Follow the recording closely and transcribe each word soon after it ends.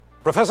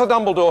Professor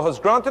Dumbledore has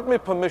granted me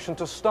permission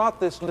to start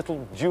this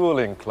little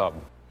dueling club.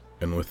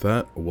 And with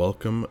that,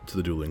 welcome to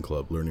the Dueling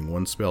Club, learning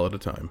one spell at a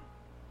time.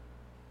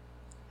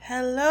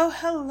 Hello,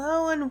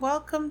 and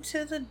welcome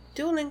to the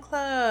Dueling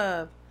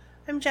Club.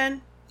 I'm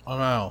Jen. I'm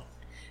Al.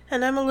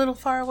 And I'm a little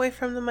far away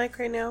from the mic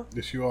right now.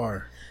 Yes, you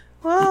are.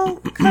 Well,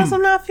 because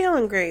I'm not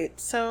feeling great,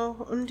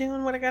 so I'm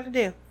doing what I gotta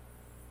do.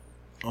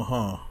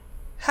 Uh-huh.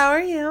 How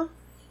are you?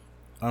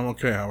 I'm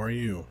okay. How are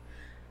you?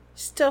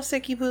 Still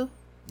sicky poo?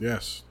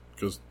 Yes,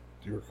 because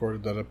you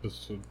recorded that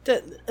episode.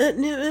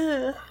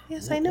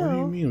 Yes, I know. What do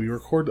you mean? We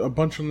record a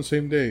bunch on the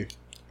same day.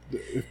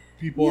 If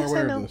people are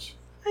aware of this.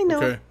 I know.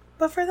 Okay.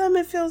 But for them,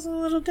 it feels a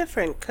little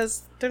different,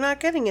 because they're not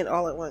getting it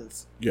all at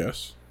once.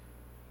 Yes.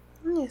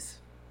 Yes.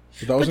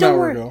 But that was an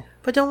hour ago.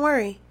 But don't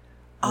worry.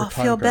 I'll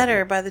time feel better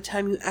travel. by the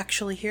time you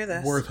actually hear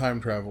this. We're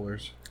time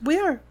travelers. We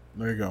are.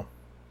 There you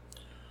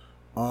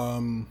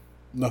go.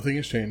 Nothing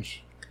has changed.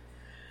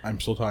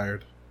 I'm still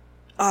tired.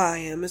 I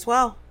am as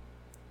well.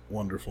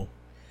 Wonderful.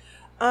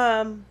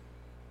 One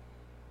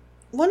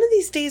of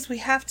these days we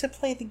have to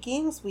play the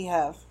games we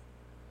have.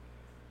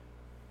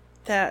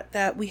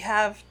 That we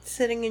have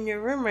sitting in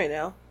your room right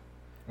now.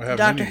 I have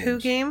Doctor many Who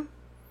games. game.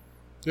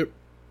 Yep.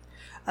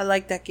 I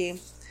like that game.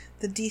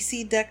 The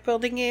DC deck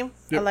building game.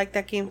 Yep. I like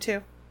that game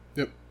too.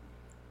 Yep.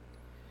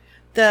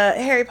 The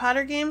Harry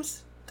Potter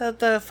games.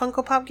 The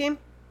Funko Pop game.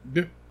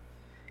 Yep.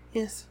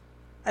 Yes.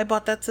 I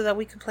bought that so that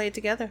we could play it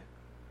together.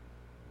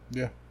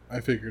 Yeah, I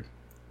figured.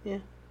 Yeah.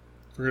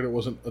 Figured it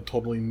wasn't a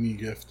totally me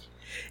gift.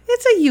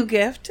 It's a you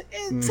gift.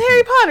 It's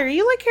Harry Potter.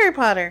 You like Harry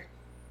Potter.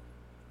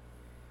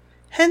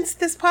 Hence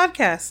this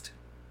podcast.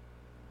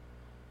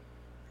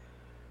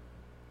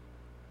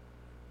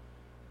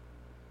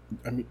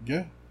 I mean,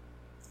 yeah.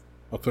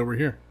 That's why we're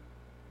here.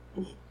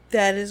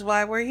 That is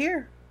why we're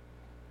here.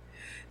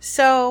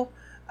 So,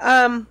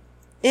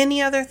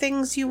 any other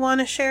things you want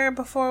to share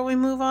before we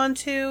move on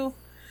to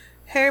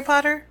Harry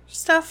Potter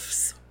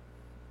stuffs?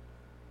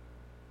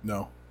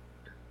 No.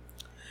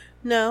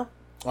 No.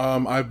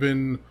 I've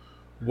been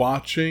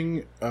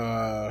watching,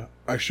 I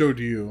showed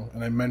you,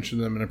 and I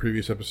mentioned them in a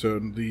previous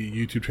episode, the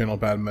YouTube channel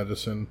Bad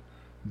Medicine,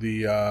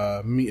 the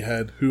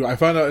meathead, who I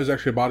found out is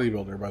actually a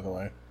bodybuilder, by the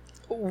way.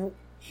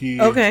 He's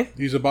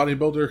a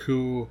bodybuilder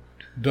who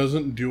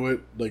doesn't do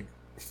it, like,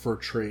 for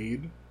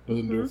trade,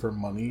 doesn't do it for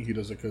money, he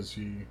does it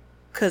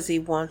because he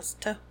wants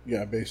to.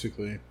 Yeah,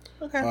 basically.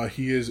 Okay.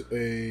 He is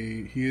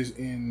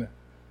in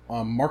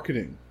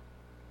marketing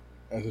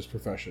as his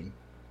profession.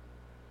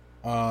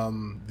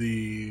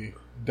 The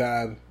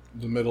dad,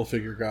 the middle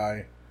figure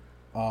guy,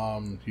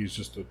 he's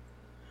just a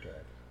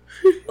dad.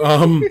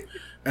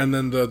 And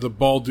then the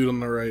bald dude on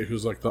the right,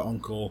 who's like the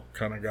uncle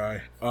kind of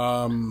guy.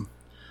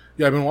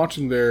 Yeah, I've been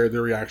watching their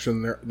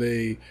reaction.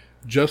 They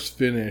just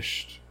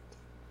finished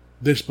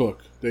this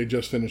book. They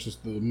just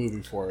finished the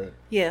movie for it.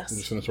 Yes. They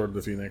just finished Sword of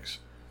the Phoenix.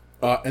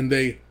 And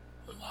they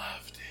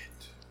loved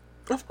it.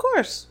 Of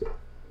course.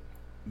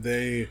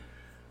 They,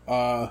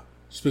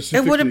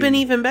 specifically... It would have been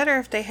even better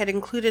if they had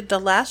included the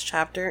last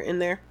chapter in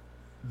there.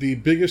 The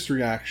biggest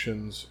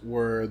reactions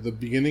were the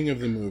beginning of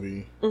the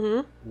movie,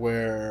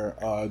 where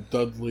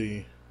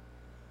Dudley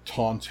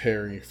taunts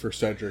Harry for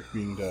Cedric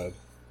being dead.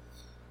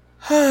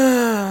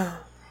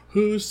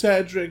 Who's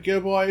Cedric,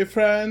 your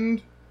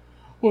boyfriend?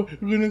 Well,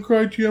 you're gonna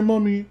cry to your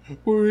mummy.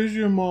 Where is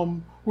your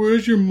mom? Where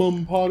is your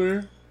mum,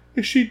 Potter?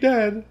 Is she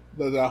dead?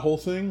 That whole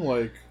thing,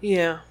 like...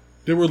 Yeah.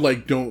 They were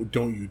like, don't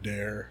you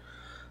dare.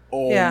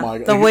 Oh yeah. my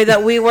God. The way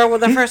that we were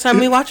the first time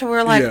we watched it, we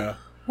were like, yeah.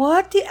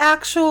 What the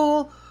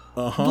actual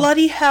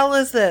bloody hell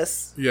is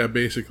this? Yeah,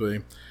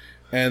 basically.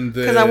 And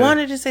because I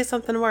wanted to say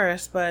something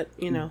worse, but,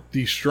 you know.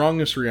 The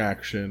strongest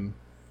reaction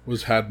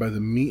was had by the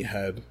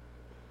meathead.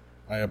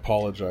 I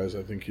apologize.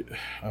 I think...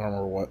 I don't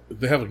remember what...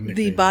 They have like nicknames.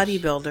 The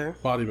bodybuilder.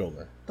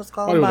 Bodybuilder. Let's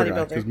call him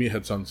bodybuilder. Because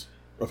meathead sounds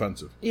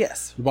offensive.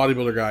 Yes. The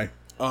bodybuilder guy.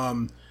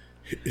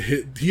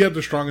 He had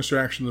the strongest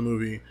reaction in the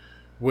movie,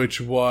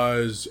 which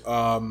was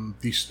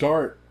the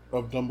start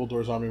of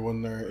Dumbledore's army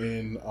when they're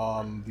in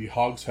the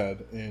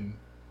Hogshead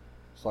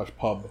 /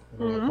 pub,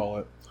 whatever they call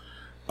it.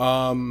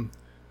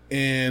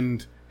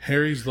 And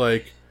Harry's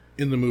like,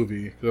 in the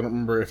movie, because I don't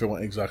remember if it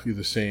went exactly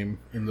the same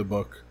in the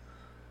book.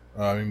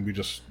 I mean, we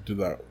just did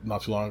that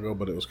not too long ago,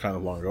 but it was kind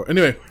of long ago.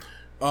 Anyway,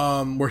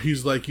 where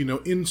he's like,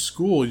 in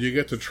school, you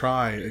get to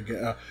try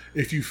again.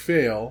 If you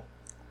fail,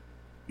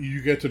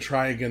 you get to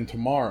try again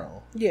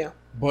tomorrow. Yeah.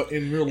 But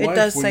in real It life,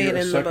 does when say you're it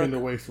a in the second book.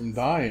 away from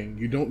dying,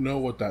 you don't know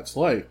what that's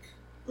like.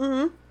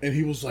 Mm-hmm. And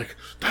he was like,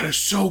 that is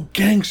so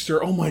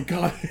gangster. Oh my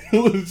God.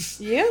 It was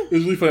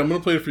really funny. I'm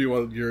going to play it for you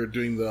while you're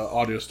doing the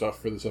audio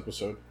stuff for this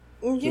episode.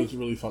 So it's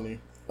really funny.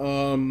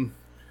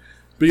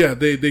 But yeah,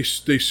 they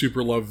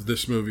super love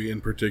this movie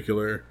in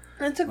particular.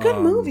 It's a good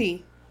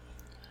movie.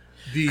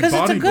 Because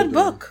it's a good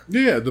book.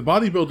 Yeah, the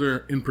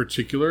bodybuilder in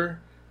particular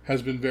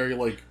has been very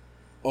like,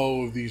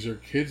 oh, these are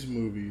kids'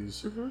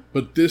 movies. Mm-hmm.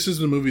 But this is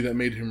the movie that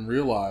made him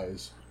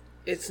realize...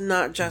 It's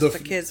not just a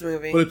kids'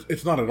 movie. But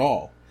it's not at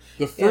all.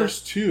 The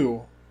first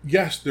two,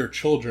 yes, they're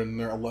children.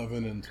 They're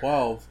 11 and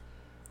 12.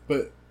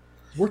 But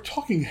we're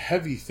talking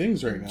heavy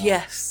things right now.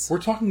 Yes. We're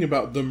talking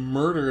about the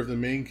murder of the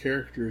main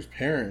character's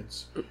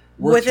parents.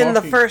 We're Within the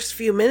talking- first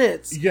few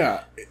minutes.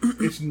 Yeah,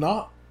 it's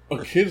not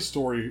a kid's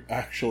story,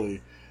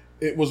 actually.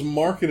 It was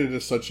marketed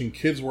as such, and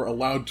kids were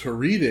allowed to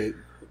read it,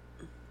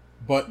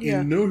 but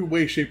in no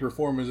way, shape, or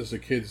form is this a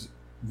kid's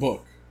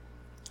book.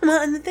 Well,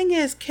 and the thing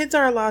is, kids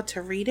are allowed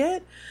to read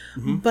it,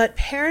 but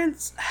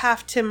parents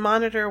have to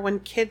monitor when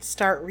kids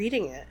start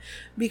reading it,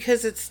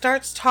 because it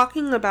starts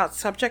talking about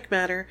subject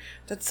matter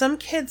that some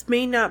kids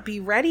may not be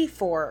ready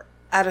for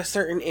at a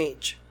certain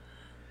age.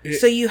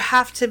 So you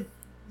have to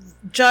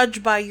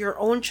judge by your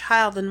own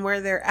child and where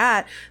they're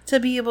at to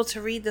be able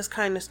to read this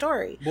kind of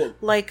story. Well,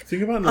 like,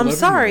 think about an I'm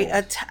sorry,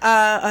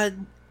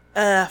 11-year-old.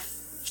 a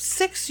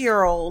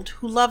 6-year-old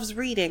who loves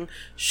reading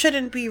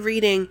shouldn't be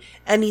reading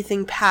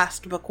anything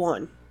past book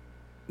 1.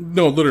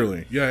 No,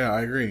 literally. Yeah,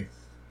 I agree.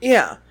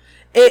 Yeah.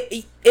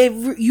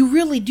 You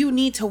really do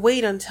need to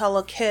wait until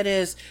a kid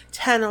is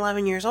 10,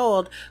 11 years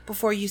old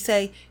before you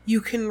say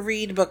you can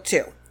read book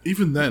 2.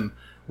 Even then,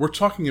 we're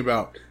talking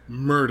about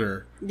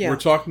murder. Yeah. We're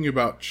talking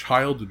about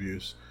child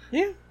abuse.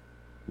 Yeah.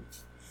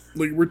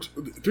 Like,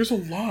 there's a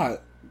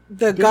lot.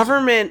 The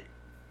government,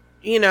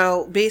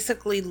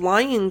 basically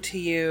lying to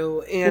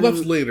you. And Well,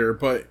 that's later,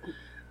 but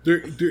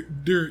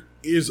there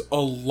is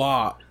a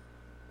lot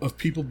of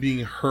people being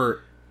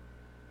hurt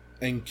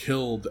and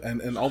killed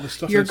and all this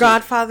stuff. your It's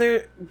like-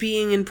 godfather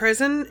being in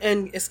prison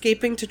and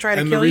escaping to try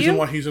to and kill the reason you.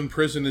 why he's in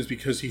prison is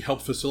because he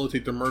helped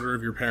facilitate the murder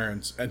of your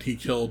parents, and he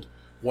killed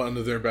one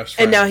of their best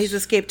friends. And now he's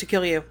escaped to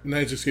kill you. And now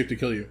he's escaped to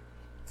kill you.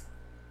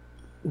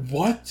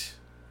 What?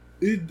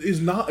 It is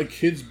not a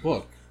kid's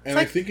book, and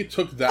like, I think it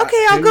took that.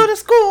 Okay, I'll go to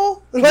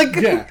school. Like,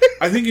 Yeah,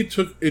 I think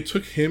it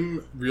took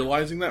him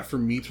realizing that for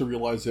me to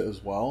realize it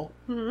as well.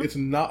 Mm-hmm. It's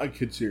not a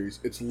kid series.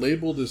 It's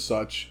labeled as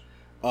such.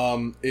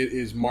 It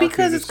is marketed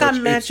Because it's as got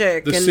such.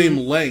 magic It's the and- same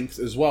length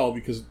as well,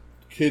 because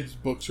kids'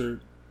 books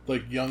are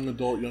like young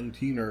adult, young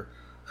teen are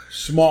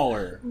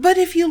smaller. But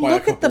if you By a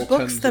look at the couple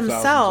books tens of thousands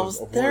themselves,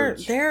 of they're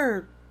words.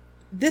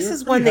 this They're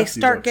is when pretty they hefty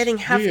start books. getting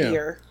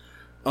Yeah.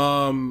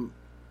 heftier.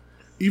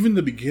 Even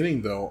the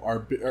beginning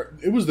though,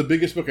 it was the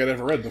biggest book I'd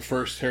ever read. The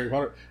first Harry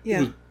Potter, Yeah. It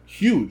was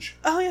huge.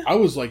 Oh yeah. I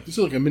was like, this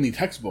is like a mini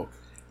textbook,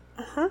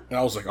 Uh-huh. and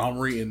I was like, I'm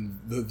reading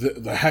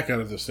the heck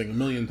out of this thing a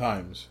million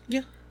times.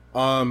 Yeah.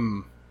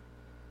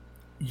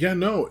 Yeah,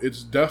 no,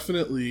 it's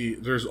definitely,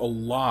 there's a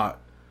lot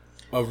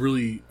of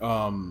really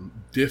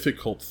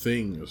difficult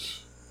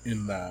things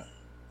in that.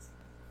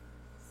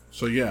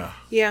 So yeah.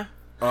 Yeah.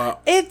 Uh,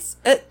 It's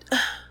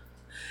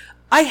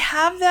I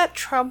have that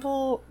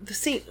trouble,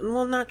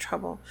 not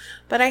trouble,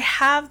 but I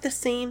have the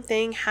same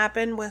thing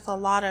happen with a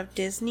lot of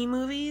Disney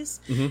movies,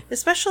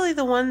 especially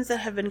the ones that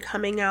have been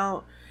coming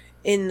out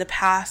in the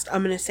past,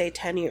 I'm going to say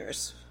 10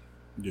 years.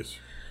 yes.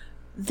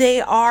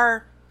 They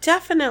are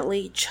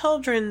definitely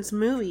children's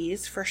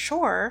movies for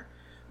sure,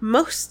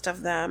 most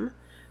of them,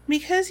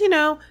 because,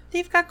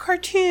 they've got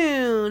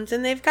cartoons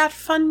and they've got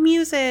fun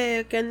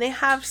music and they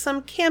have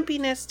some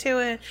campiness to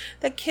it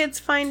that kids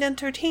find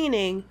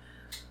entertaining.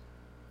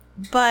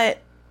 But,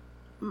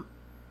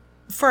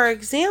 for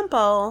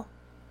example,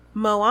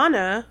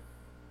 Moana,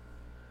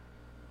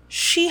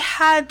 she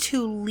had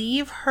to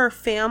leave her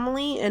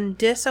family and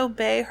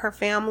disobey her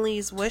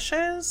family's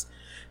wishes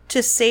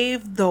to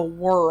save the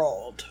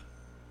world.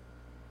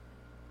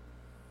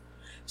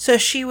 So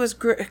she was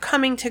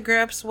coming to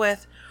grips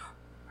with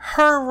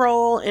her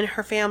role in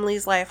her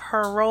family's life,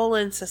 her role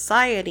in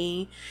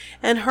society,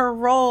 and her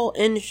role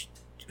in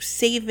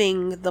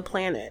saving the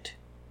planet,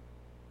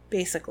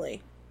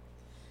 basically.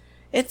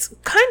 It's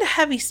kind of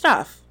heavy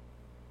stuff,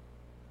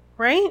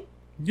 right?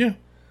 Yeah.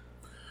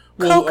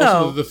 Well, Coco.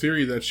 also the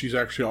theory that she's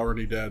actually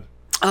already dead.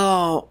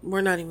 Oh,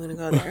 we're not even going to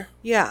go there.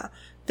 Yeah,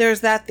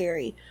 there's that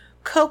theory.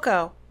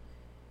 Coco.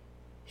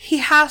 He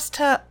has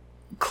to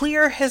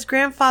clear his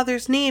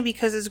grandfather's name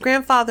because his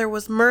grandfather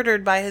was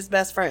murdered by his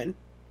best friend.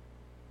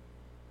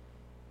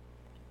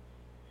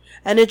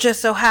 And it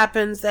just so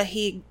happens that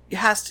he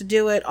has to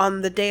do it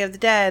on the Day of the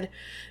Dead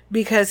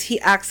because he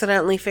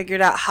accidentally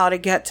figured out how to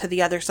get to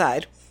the other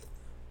side.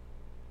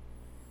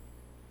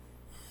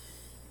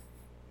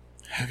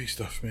 Heavy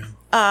stuff, man.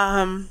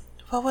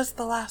 What was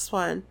the last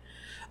one?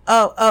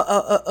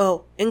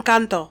 Oh,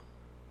 Encanto.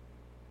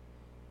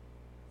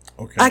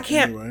 Okay. I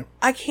can't. Anyway.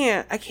 I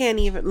can't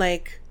even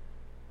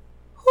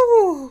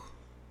whew.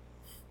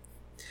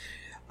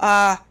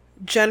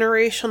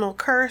 Generational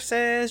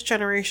curses,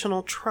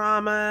 generational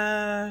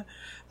trauma,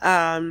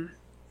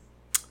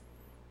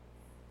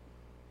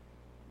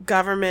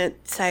 government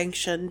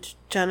sanctioned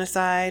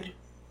genocide,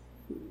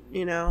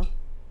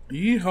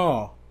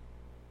 Yeehaw.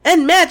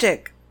 and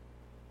magic.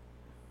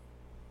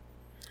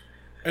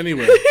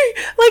 Anyway.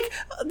 Like,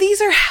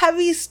 these are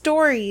heavy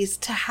stories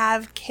to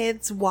have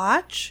kids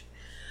watch.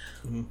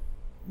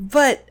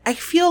 But I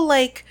feel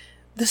like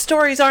the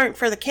stories aren't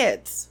for the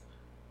kids.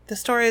 The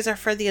stories are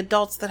for the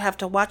adults that have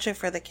to watch it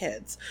for the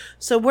kids.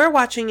 So we're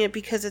watching it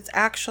because it's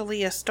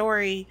actually a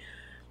story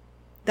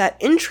that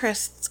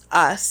interests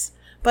us,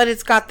 but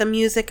it's got the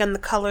music and the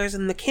colors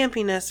and the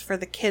campiness for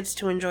the kids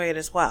to enjoy it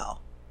as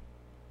well.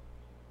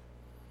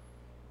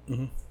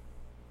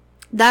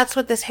 That's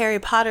what Harry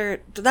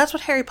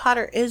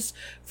Potter is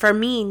for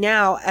me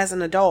now as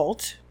an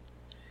adult.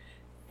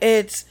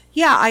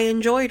 I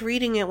enjoyed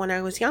reading it when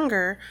I was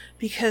younger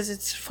because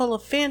it's full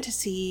of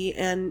fantasy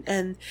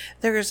and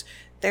there's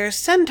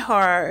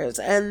centaurs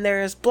and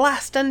there's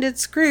blast-ended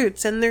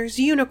scroots and there's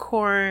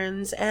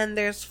unicorns and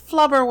there's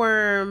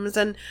flubberworms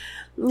and,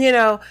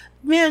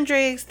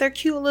 mandrakes. They're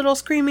cute little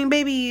screaming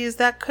babies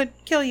that could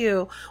kill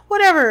you.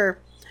 Whatever.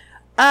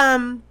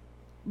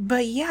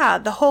 But yeah,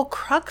 the whole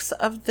crux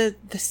of the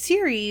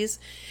series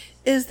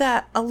is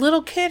that a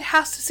little kid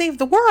has to save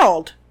the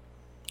world.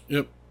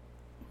 Yep.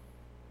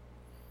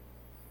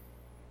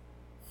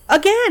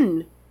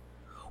 Again.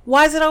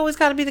 Why is it always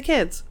got to be the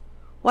kids?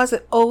 Why is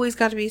it always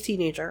got to be a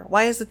teenager?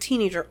 Why is the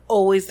teenager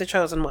always the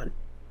chosen one?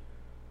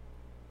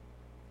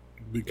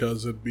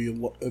 Because it'd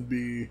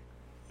be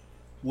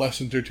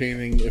less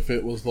entertaining if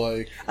it was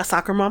like a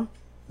soccer mom,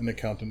 an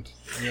accountant.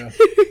 Yeah.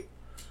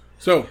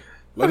 So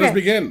let us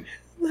begin.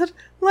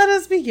 Let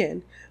us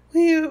begin.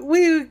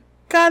 We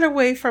got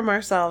away from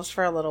ourselves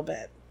for a little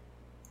bit,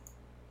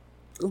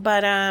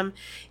 but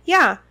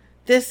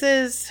this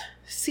is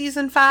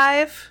season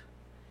 5,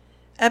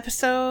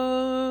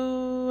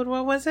 episode.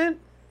 What was it?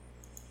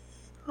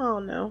 Oh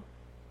no.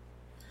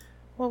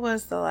 What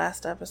was the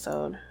last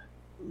episode?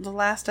 The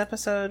last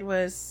episode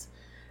was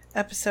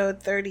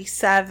episode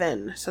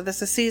 37. So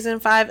this is season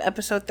 5,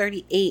 episode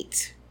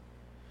 38.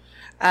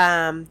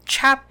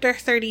 Chapter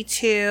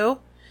 32,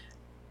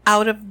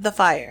 Out of the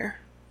Fire.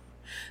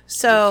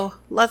 So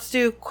let's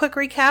do a quick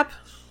recap.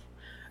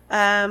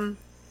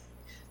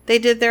 They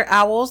did their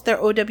owls, their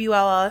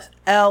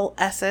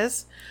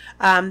OWLSs.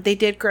 They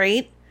did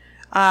great.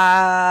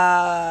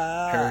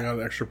 Harry got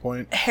an extra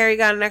point. Harry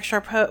got an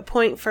extra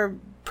point for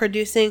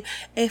producing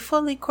a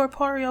fully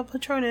corporeal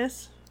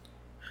Patronus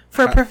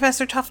for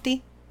Professor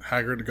Tufty.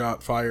 Hagrid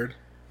got fired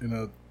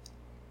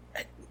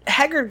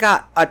Hagrid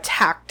got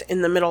attacked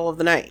in the middle of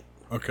the night.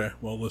 Okay,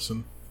 well,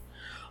 listen.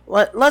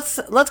 Let's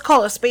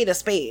call a spade a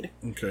spade.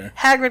 Okay.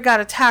 Hagrid got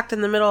attacked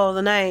in the middle of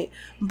the night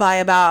by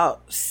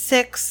about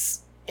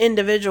 6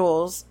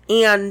 individuals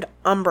and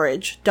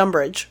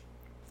Dumbridge.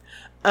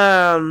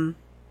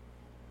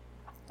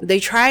 They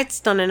tried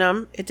stunning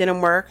him. It didn't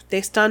work.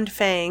 They stunned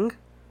Fang.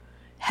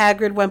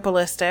 Hagrid went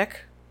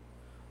ballistic.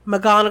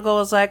 McGonagall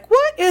was like,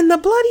 "What in the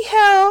bloody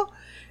hell?"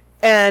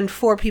 And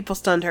 4 people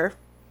stunned her.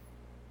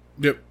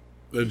 Yep.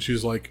 And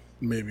she's like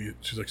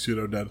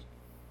pseudo dead.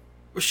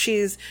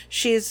 She's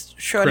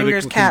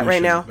Schrodinger's cat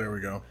right now. There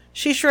we go.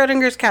 She's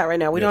Schrodinger's cat right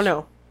now. We don't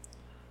know.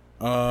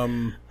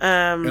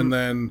 And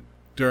then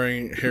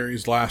during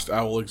Harry's last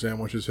owl exam,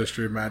 which is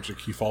history of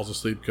magic, he falls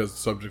asleep because the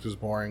subject is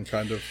boring,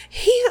 kind of.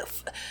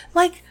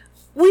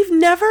 We've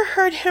never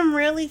heard him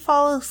really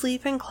fall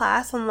asleep in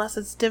class unless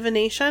it's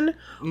divination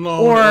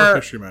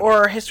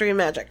or history of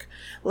magic.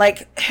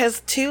 Like,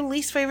 his 2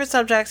 least favorite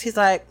subjects, he's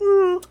like,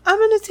 I'm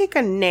going to take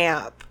a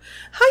nap.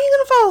 How are you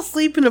going to fall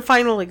asleep in a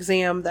final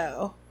exam,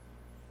 though?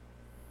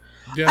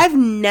 Yeah. I've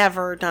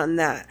never done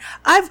that.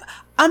 I'm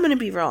going to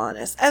be real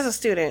honest. As a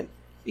student,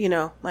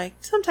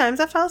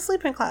 sometimes I fall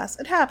asleep in class.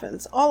 It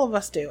happens. All of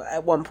us do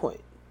at one point,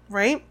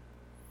 right?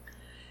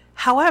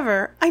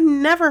 However, I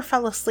never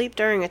fell asleep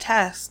during a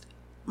test.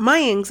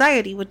 My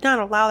anxiety would not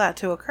allow that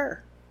to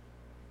occur.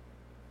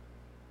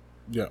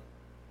 Yeah.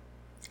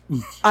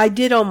 I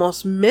did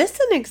almost miss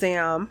an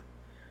exam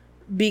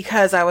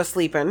because I was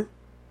sleeping.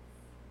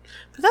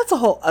 But that's a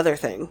whole other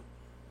thing.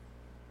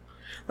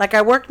 Like,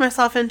 I worked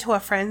myself into a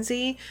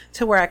frenzy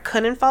to where I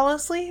couldn't fall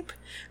asleep.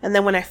 And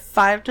then when I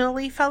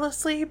finally fell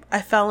asleep,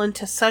 I fell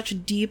into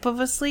such deep of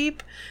a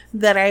sleep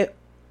that I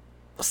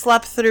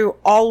slept through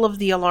all of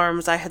the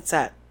alarms I had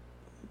set.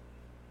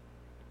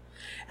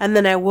 And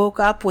then I woke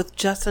up with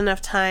just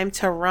enough time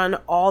to run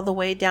all the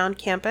way down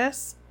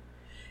campus.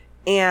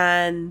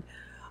 And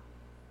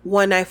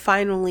when I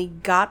finally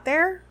got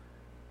there,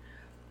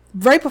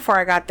 right before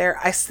I got there,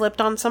 I slipped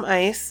on some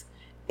ice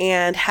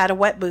and had a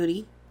wet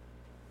booty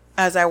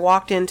as I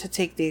walked in to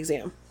take the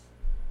exam.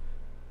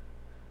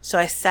 So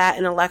I sat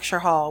in a lecture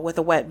hall with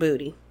a wet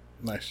booty.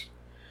 Nice.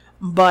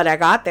 But I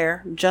got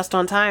there just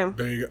on time.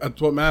 There you go.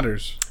 That's what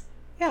matters.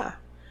 Yeah.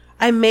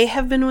 I may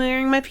have been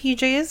wearing my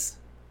PJs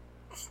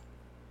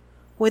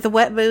with a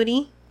wet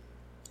booty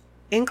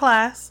in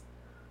class,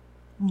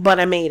 but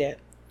I made it.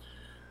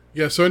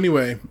 Yeah, so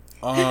anyway,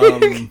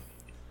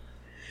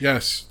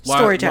 yes.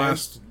 Story time.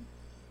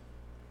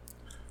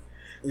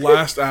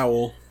 Last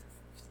owl,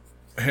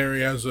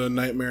 Harry has a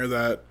nightmare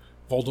that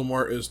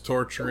Voldemort is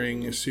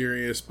torturing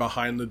Sirius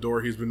behind the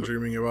door he's been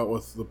dreaming about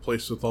with the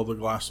place with all the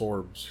glass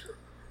orbs.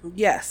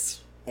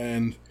 Yes.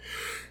 And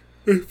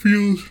it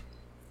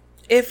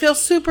feels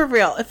super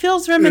real. It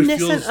feels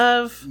reminiscent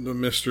of the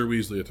Mr.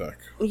 Weasley attack.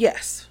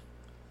 Yes.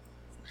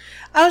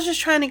 I was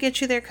just trying to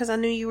get you there because I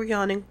knew you were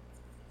yawning.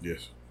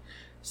 Yes.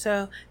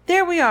 So,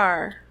 there we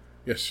are.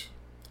 Yes.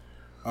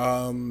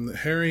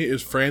 Harry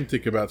is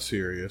frantic about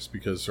Sirius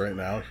because right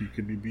now he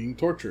could be being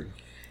tortured.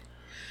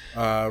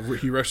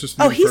 He rushes to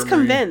the he's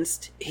infirmary.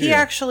 convinced. He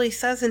actually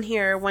says in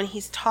here when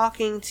he's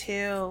talking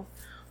to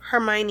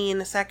Hermione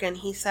in a second,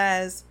 he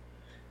says,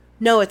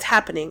 "No, it's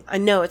happening. I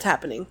know it's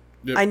happening.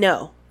 Yep. I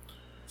know."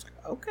 It's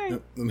like, okay.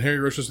 And Harry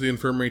rushes to the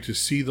infirmary to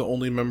see the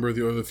only member of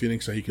the Order of the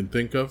Phoenix that he can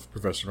think of,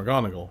 Professor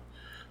McGonagall.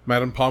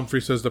 Madame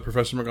Pomfrey says that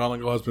Professor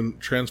McGonagall has been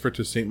transferred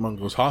to St.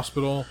 Mungo's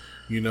Hospital.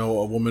 You know,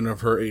 a woman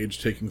of her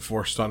age taking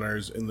 4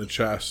 stunners in the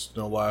chest,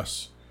 no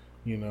less.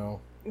 You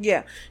know.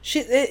 Yeah.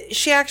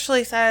 She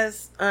actually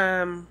says,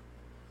 "I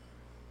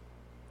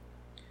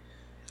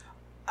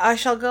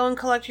shall go and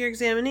collect your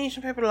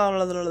examination paper, blah,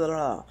 blah, blah, blah,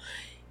 blah."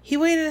 He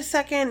waited a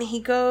second. He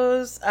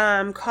goes,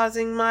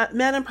 causing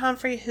Madame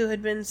Pomfrey, who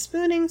had been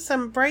spooning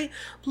some bright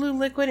blue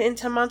liquid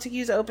into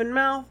Montague's open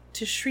mouth,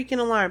 to shriek in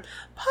alarm.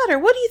 "Potter,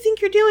 what do you think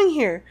you're doing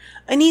here?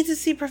 I need to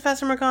see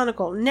Professor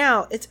McGonagall.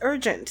 Now. It's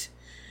urgent."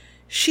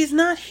 "She's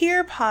not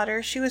here,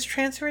 Potter. She was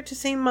transferred to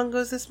St.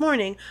 Mungo's this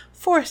morning.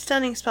 4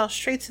 stunning spells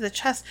straight to the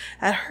chest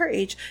at her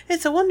age.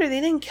 It's a wonder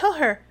they didn't kill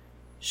her."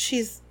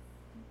 "She's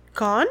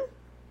gone?"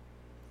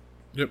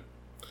 Yep.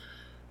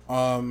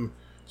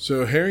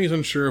 So Harry's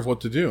unsure of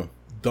what to do.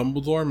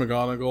 Dumbledore,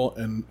 McGonagall,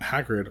 and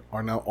Hagrid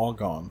are now all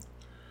gone.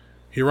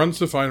 He runs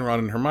to find Ron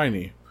and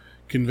Hermione.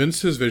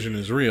 Convinced his vision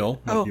is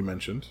real, like you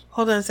mentioned.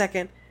 Hold on a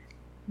second.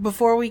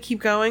 Before we keep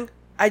going,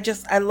 I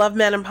love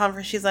Madame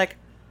Pomfrey. She's like,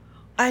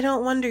 "I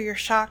don't wonder you're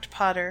shocked,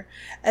 Potter.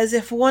 As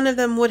if one of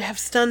them would have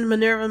stunned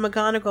Minerva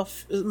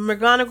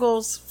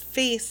McGonagall's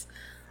face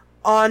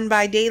on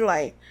by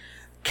daylight.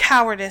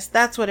 Cowardice,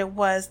 that's what it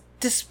was.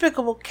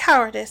 Despicable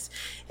cowardice.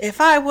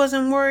 If I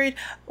wasn't worried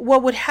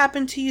what would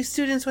happen to you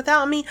students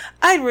without me,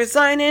 I'd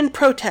resign in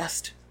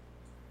protest."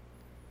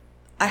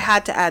 I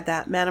had to add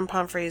that. Madame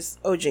Pomfrey's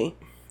OG.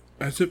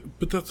 But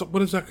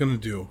what is that going to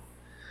do?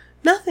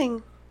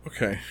 Nothing.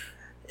 Okay.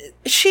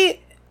 She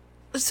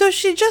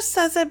just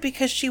says it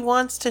because she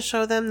wants to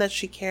show them that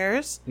she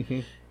cares.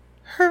 Mm-hmm.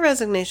 Her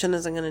resignation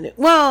isn't going to do...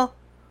 Well,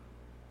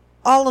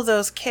 all of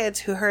those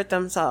kids who hurt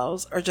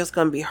themselves are just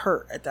going to be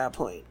hurt at that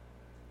point.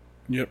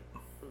 Yep.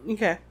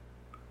 Okay.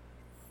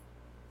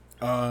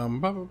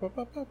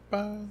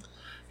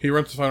 He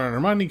runs to find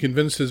Hermione,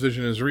 convinced his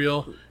vision is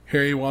real.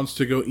 Harry wants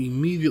to go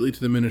immediately to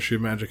the Ministry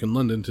of Magic in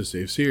London to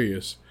save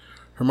Sirius.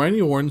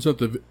 Hermione warns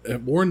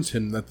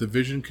him that the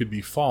vision could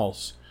be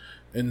false,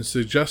 and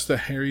suggests that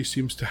Harry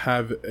seems to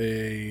have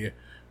a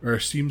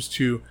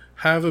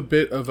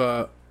bit of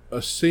a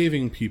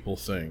saving people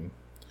thing.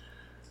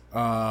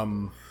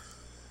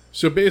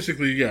 So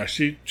basically, yeah,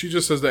 she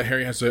just says that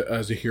Harry has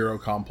a hero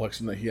complex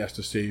and that he has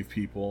to save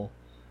people.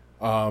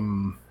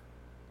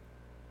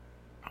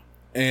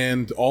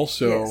 And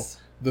also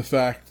the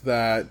fact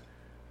that,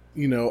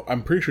 you know,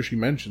 I'm pretty sure she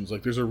mentions,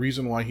 like, there's a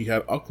reason why he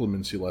had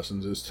occlumency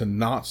lessons is to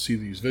not see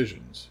these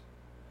visions.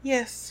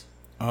 Yes.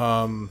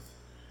 And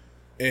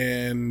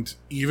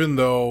even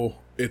though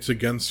it's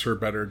against her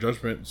better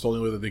judgment, it's the only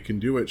way that they can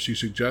do it, she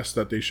suggests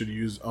that they should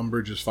use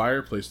Umbridge's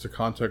fireplace to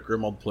contact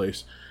Grimmauld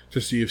Place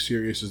to see if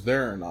Sirius is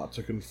there or not,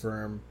 to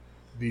confirm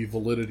the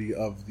validity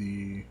of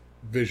the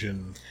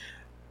vision.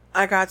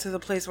 I got to the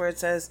place where it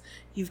says,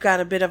 "You've got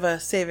a bit of a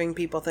saving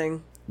people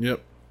thing."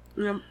 Yep.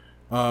 Yep.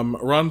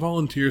 Ron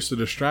volunteers to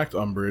distract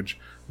Umbridge,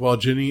 while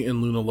Ginny and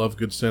Luna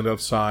Lovegood stand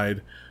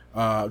outside,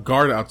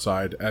 guard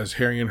outside, as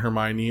Harry and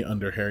Hermione,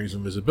 under Harry's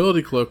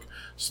invisibility cloak,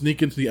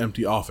 sneak into the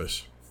empty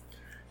office.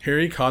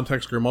 Harry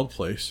contacts Grimmauld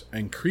Place,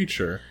 and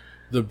Kreacher,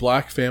 the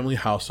Black family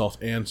house elf,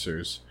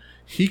 answers.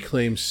 He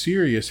claims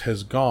Sirius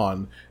has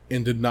gone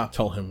and did not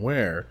tell him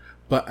where,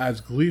 but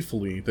adds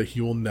gleefully that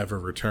he will never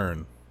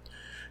return.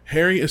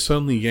 Harry is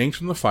suddenly yanked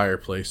from the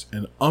fireplace,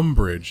 and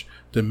Umbridge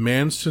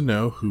demands to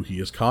know who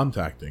he is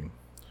contacting.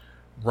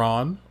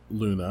 Ron,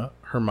 Luna,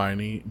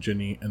 Hermione,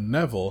 Ginny, and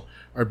Neville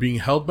are being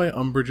held by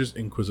Umbridge's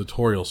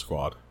inquisitorial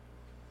squad.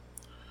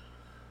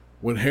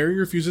 When Harry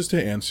refuses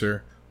to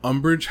answer,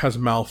 Umbridge has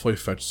Malfoy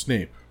fetch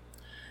Snape.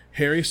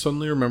 Harry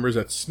suddenly remembers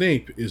that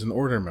Snape is an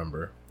Order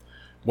member.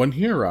 When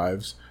he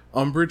arrives,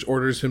 Umbridge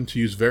orders him to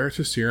use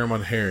Veritaserum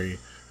on Harry,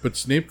 but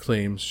Snape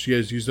claims she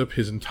has used up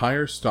his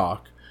entire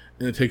stock,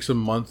 and it takes a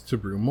month to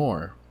brew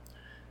more.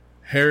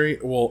 Harry,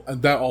 well,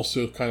 and that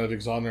also kind of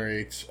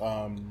exonerates,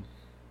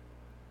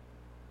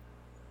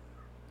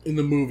 in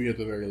the movie at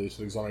the very least,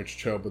 it exonerates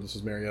Cho, but this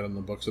is Marietta in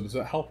the book, so does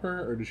that help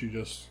her, or does she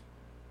just...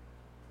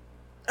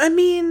 I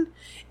mean,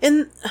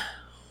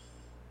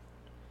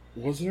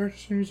 Was there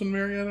Veritaserum used on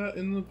Marietta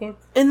in the book?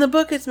 in the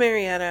book it's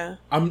Marietta.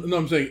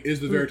 I'm saying, is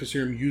the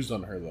Veritaserum used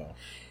on her, though?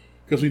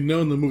 Because we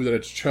know in the movie that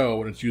it's Cho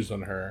when it's used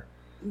on her,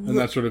 and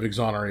that sort of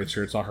exonerates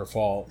her, it's not her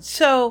fault.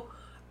 So,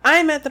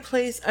 I'm at the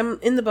place, I'm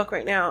in the book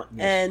right now,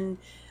 and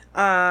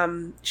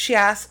she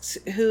asks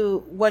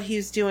what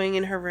he's doing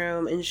in her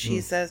room, and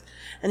he says,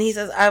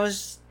 "I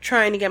was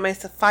trying to get my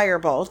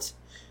firebolt."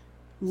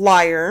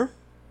 Liar.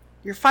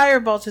 Your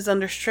firebolt is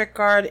under strict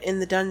guard in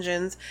the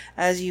dungeons,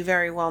 as you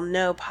very well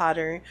know,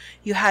 Potter.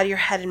 You had your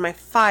head in my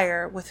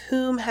fire. With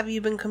whom have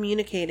you been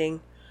communicating?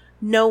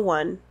 No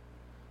one,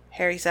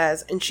 Harry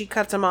says, and she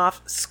cuts him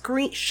off,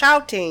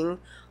 shouting,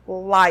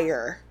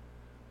 "Liar."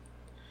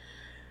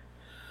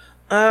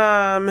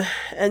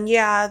 And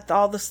yeah,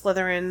 all the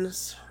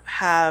Slytherins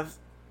have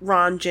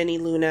Ron, Ginny,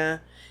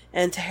 Luna,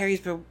 and to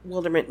Harry's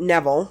bewilderment,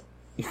 Neville.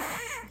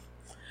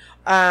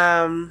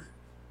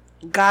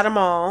 Got them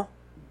all.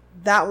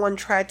 That one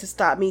tried to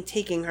stop me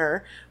taking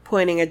her,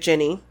 pointing at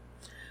Ginny.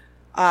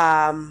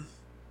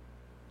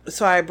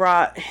 So I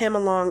brought him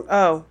along.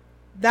 Oh,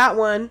 that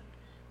one,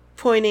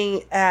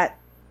 pointing at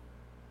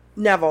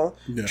Neville,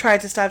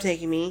 tried to stop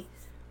taking me.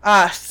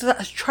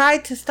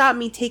 Tried to stop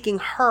me taking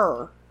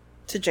her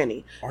to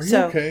Ginny. Are you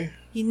okay?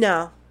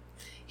 No.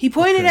 He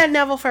pointed at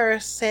Neville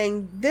first,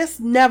 saying, "This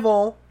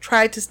Neville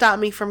tried to stop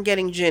me from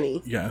getting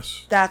Ginny."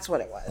 Yes. That's what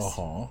it was.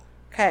 Uh-huh.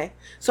 Okay.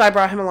 So I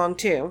brought him along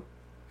too.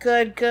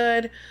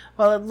 Good.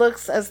 Well, it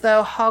looks as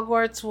though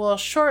Hogwarts will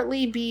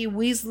shortly be a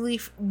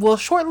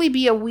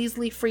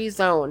Weasley-free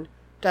zone,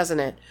 doesn't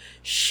it?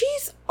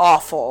 She's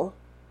awful.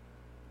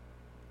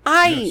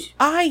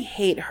 I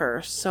hate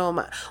her so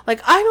much. Like,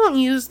 I don't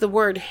use the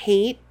word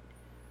hate.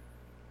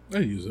 I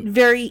use it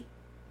very,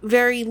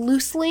 very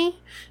loosely,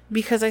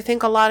 because I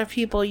think a lot of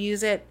people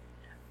use it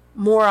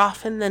more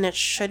often than it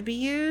should be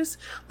used.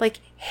 Like,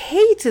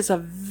 hate is a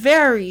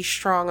very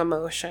strong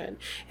emotion.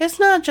 It's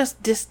not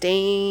just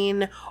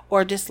disdain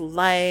or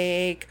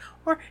dislike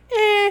or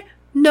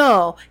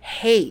no,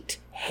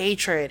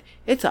 hatred.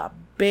 It's a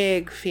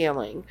big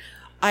feeling.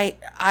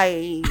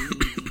 I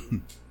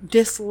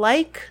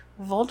dislike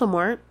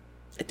Voldemort.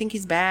 I think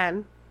he's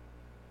bad.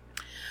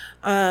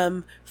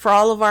 For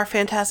all of our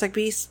Fantastic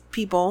Beasts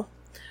people,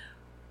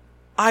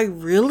 I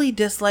really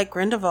dislike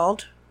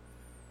Grindelwald.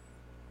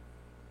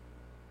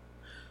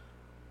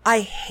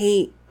 I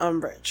hate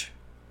Umbridge.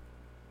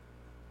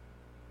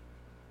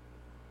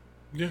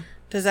 Yeah.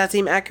 Does that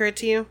seem accurate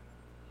to you?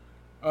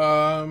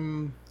 Yeah.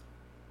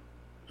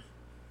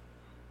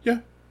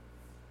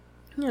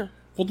 Yeah.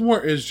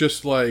 Voldemort is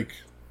just like...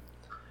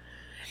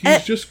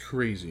 He's just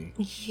crazy.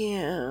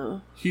 Yeah.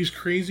 He's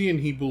crazy,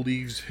 and he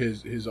believes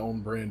his own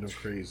brand of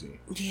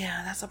crazy.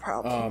 Yeah, that's a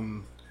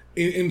problem.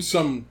 In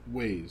some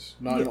ways.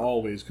 Not in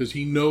all ways. Because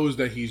he knows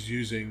that he's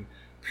using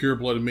pure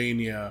blood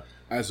mania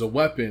as a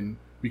weapon,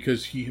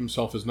 because he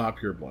himself is not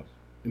pure blood.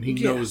 And he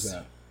knows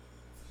that.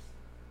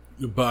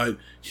 But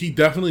he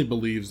definitely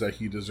believes that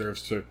he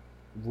deserves to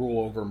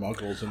rule over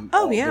muggles and the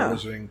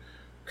wizarding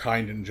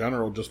kind in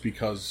general, just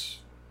because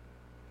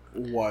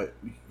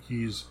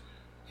he's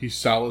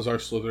Salazar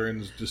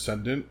Slytherin's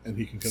descendant, and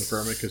he can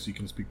confirm it because he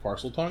can speak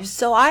Parseltongue.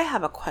 So I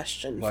have a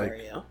question for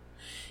you.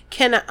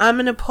 I'm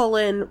going to pull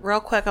in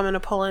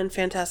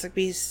Fantastic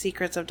Beasts: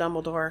 Secrets of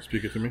Dumbledore.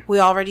 Speak it to me.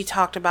 We already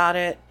talked about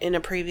it in a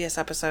previous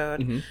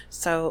episode. Mm-hmm.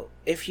 So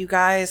if you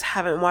guys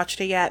haven't watched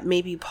it yet,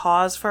 maybe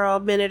pause for a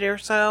minute or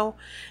so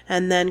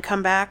and then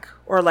come back.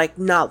 Or like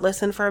not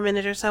listen for a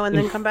minute or so and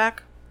then come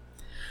back.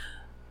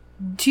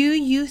 Do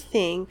you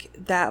think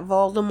that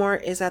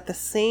Voldemort is at the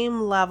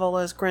same level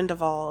as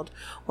Grindelwald,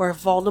 or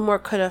if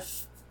Voldemort could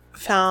have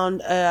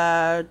found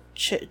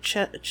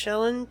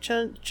Chillin,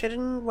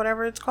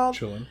 whatever it's called?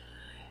 Chillin.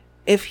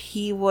 If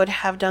he would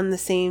have done the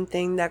same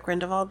thing that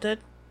Grindelwald did?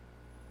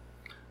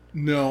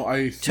 No,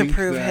 I think to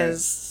prove that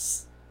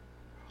his...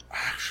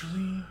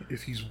 Actually,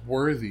 if he's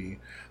worthy...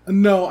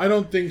 No, I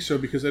don't think so,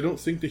 because I don't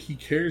think that he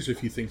cares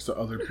if he thinks that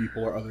other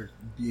people or other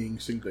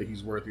beings think that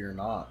he's worthy or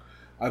not.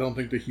 I don't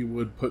think that he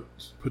would put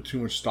too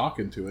much stock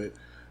into it.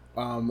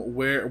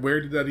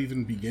 Where did that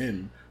even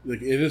begin?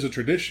 Like, it is a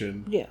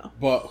tradition. Yeah.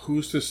 But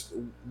who's to...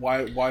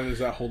 Why does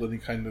that hold any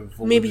kind of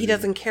validity? Maybe he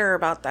doesn't care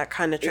about that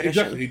kind of tradition.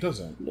 Exactly, he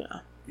doesn't. Yeah.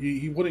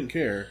 He wouldn't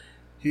care.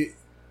 You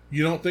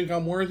don't think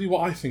I'm worthy?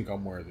 Well, I think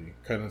I'm worthy,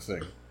 kind of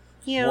thing.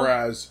 Yeah.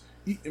 Whereas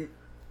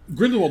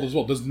Grindelwald as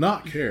well does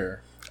not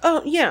care.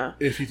 Oh, yeah.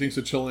 If he thinks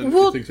that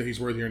Chillin thinks that he's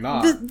worthy or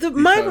not.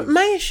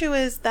 My issue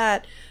is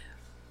that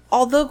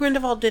although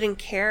Grindelwald didn't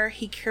care,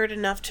 he cared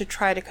enough to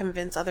try to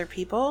convince other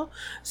people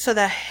so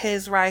that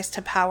his rise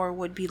to power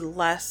would be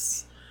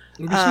less...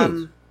 It would be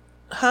smooth.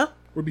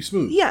 Would be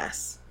smooth.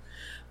 Yes.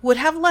 Would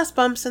have less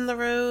bumps in the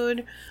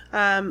road,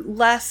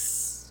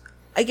 less,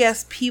 I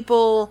guess,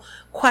 people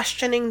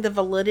questioning the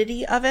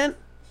validity of it.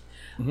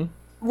 Mm-hmm.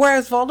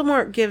 Whereas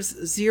Voldemort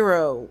gives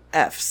 0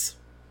 Fs.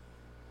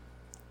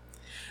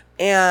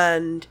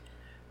 And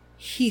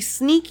he's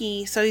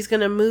sneaky, so he's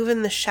going to move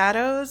in the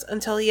shadows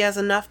until he has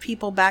enough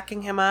people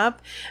backing him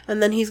up,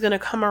 and then he's going to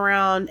come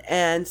around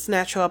and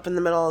snatch you up in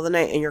the middle of the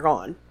night and you're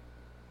gone.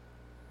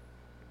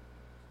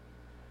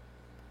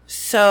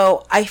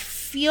 So I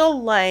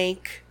feel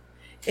like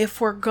if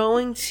we're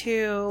going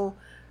to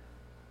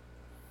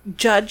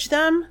judge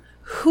them,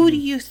 who do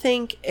you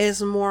think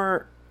is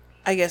more,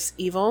 I guess,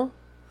 evil?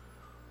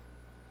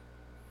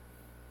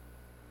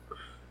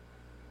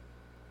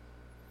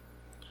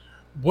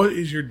 What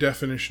is your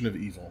definition of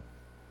evil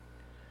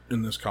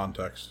in this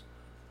context?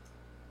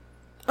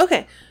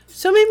 Okay,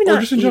 so maybe not.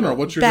 Or just in evil. General,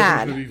 what's your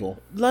bad. definition of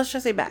evil? Let's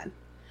just say bad.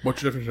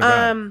 What's your definition of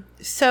bad?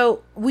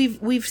 So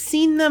we've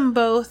seen them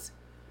both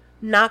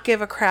not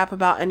give a crap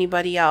about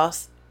anybody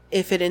else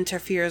if it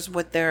interferes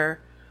with their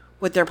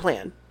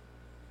plan.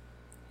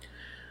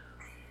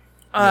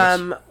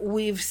 Yes.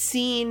 We've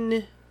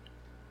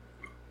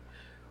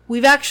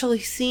actually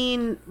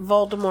seen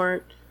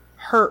Voldemort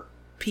hurt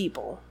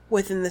people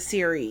within the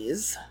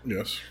series.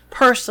 Yes.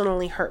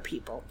 Personally hurt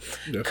people.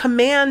 Yes.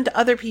 Command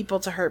other people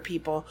to hurt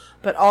people,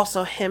 but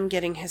also him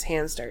getting his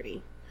hands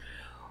dirty.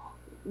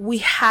 We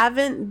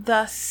haven't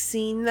thus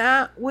seen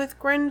that with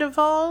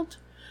Grindelwald.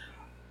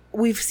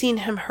 We've seen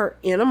him hurt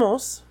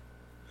animals,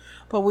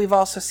 but we've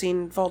also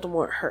seen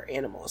Voldemort hurt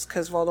animals,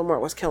 because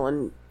Voldemort was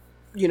killing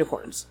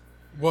unicorns.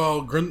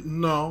 Well,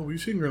 no,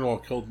 we've seen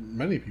Grindelwald kill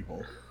many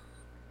people.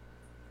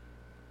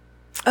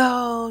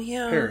 Oh,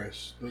 yeah.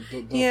 Paris,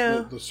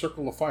 the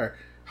Circle of Fire.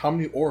 How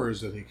many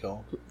Aurors did he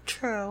kill?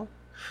 True.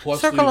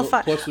 Plus Circle of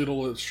Fire. Plus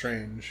Little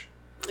Lestrange.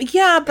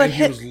 Yeah, but and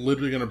he was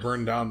literally going to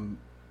burn down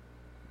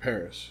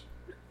Paris.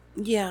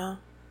 Yeah.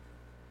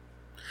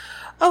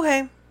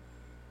 Okay.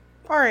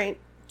 All right.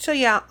 So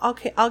yeah,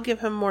 okay, I'll give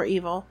him more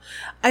evil.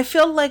 I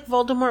feel like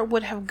Voldemort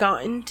would have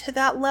gotten to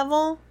that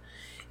level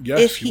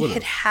if he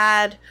had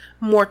had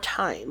more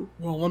time.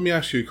 Well, let me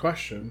ask you a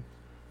question.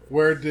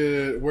 Where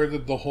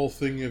did the whole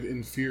thing of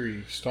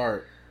Inferi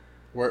start?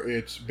 Where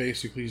it's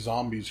basically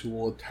zombies who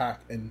will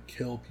attack and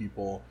kill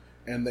people,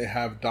 and they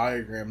have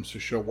diagrams to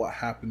show what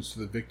happens to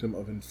the victim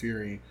of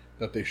Inferi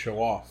that they show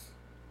off.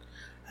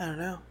 I don't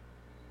know.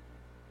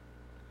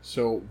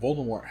 So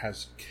Voldemort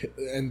has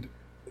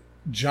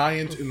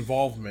giant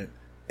involvement,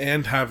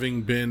 and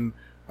having been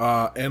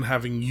and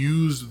having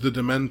used the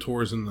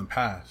Dementors in the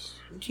past.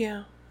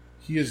 Yeah.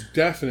 He has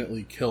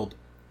definitely killed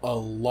a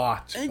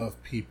lot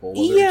of people,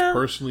 whether it's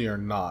personally or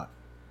not.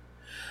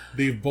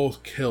 They've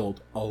both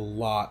killed a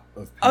lot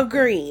of people.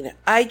 Agreed.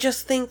 I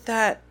just think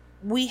that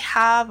we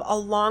have a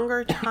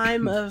longer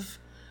time of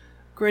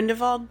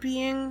Grindelwald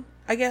being,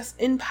 I guess,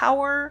 in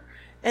power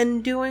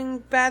and doing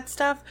bad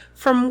stuff.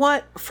 From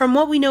what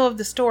we know of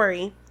the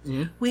story,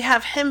 we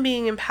have him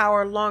being in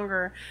power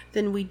longer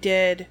than we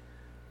did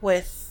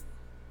with...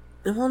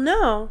 Well,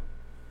 no.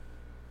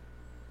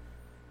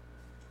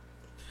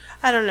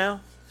 I don't know.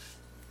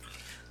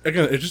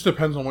 Again, it just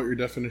depends on what your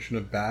definition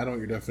of bad and what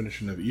your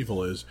definition of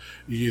evil is.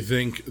 You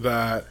think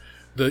that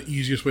the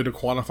easiest way to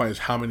quantify is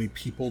how many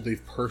people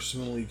they've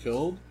personally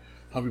killed,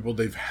 how many people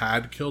they've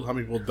had killed, how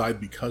many people died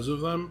because of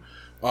them.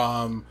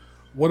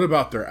 What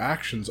about their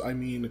actions? I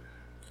mean,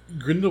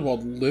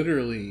 Grindelwald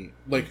literally,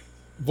 like,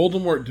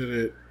 Voldemort did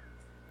it.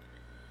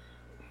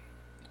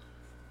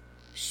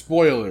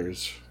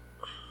 Spoilers.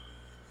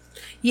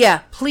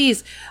 Yeah,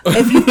 please.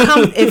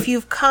 If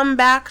you've come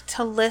back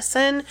to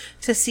listen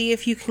to see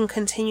if you can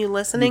continue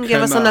listening,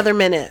 give us another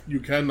minute. You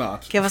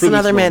cannot. Give us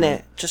another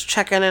minute. Just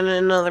check in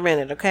another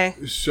minute, okay?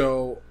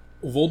 So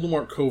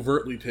Voldemort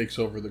covertly takes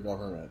over the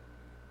government,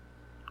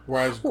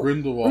 whereas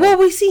Grindelwald. Well,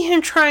 we see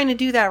him trying to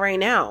do that right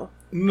now.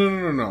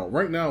 No.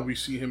 Right now, we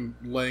see him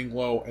laying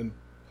low and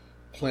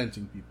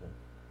planting people.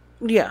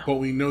 Yeah, but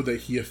we know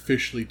that he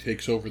officially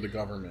takes over the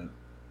government.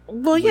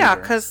 Well, yeah,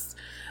 because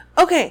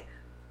okay.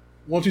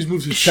 Once he's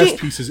moved his chess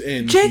pieces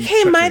in,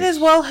 J.K. might as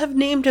well have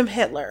named him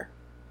Hitler.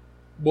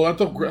 Well, that's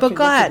what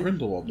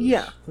Grindelwald is.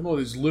 Yeah.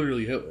 Grindelwald is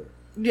literally Hitler.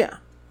 Yeah.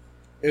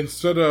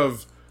 Instead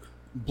of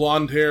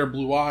blonde hair,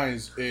 blue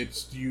eyes,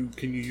 it's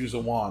can you use a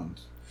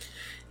wand?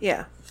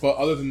 Yeah. But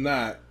other than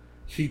that,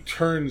 he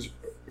turns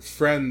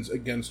friends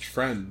against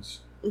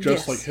friends,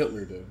 just like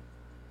Hitler did.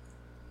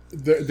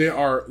 They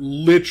are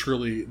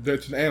literally,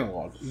 that's an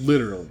analog,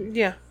 literally.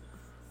 Yeah.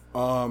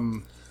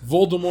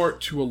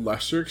 Voldemort, to a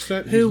lesser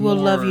extent. Who will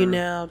love you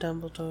now,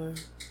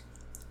 Dumbledore?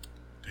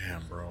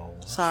 Damn, bro.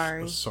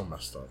 Sorry. That's so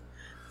messed up.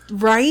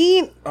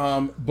 Right?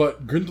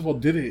 But Grindelwald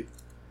did it.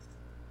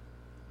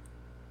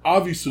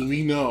 Obviously,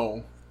 we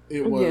know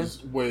it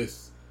was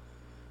with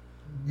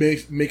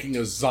making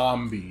a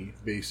zombie,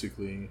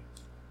 basically.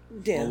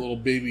 Yeah. A little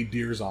baby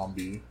deer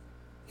zombie.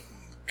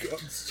 God,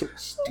 so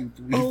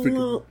stupid.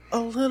 A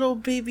little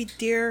baby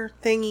deer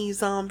thingy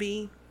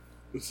zombie.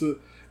 This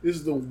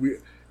is the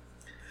weird...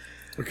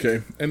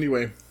 Okay,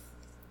 anyway.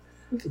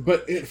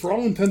 But for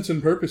all intents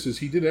and purposes,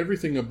 he did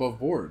everything above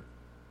board.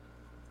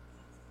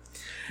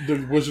 The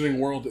Wizarding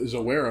world is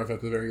aware of,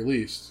 at the very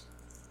least.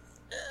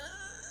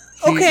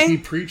 He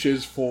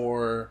preaches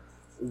for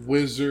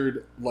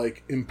wizard,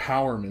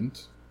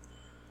 empowerment,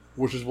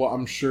 which is what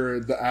I'm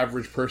sure the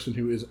average person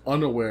who is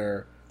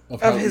unaware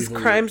of his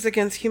crimes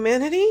against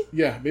humanity?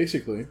 Yeah,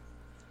 basically.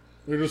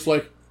 They're just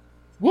like,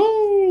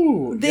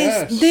 woo!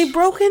 They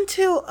broke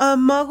into a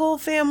Muggle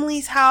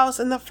family's house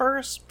in the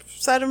first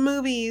set of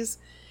movies,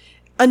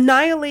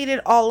 annihilated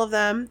all of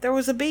them. There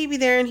was a baby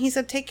there, and he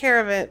said, take care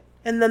of it.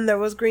 And then there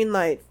was green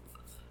light.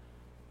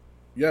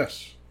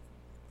 Yes.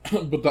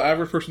 But the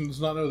average person does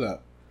not know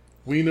that.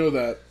 We know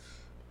that.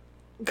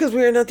 Because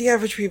we are not the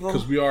average people.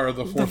 Because we are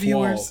the fourth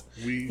viewers.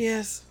 wall.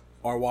 We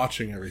are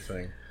watching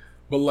everything.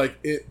 But,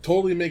 it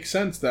totally makes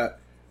sense that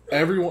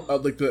everyone,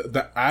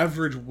 the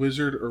average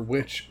wizard or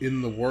witch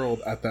in the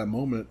world at that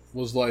moment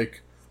was the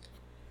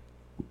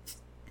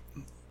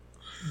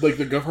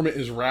government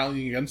is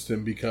rallying against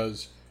him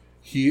because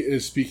he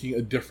is speaking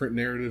a different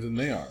narrative than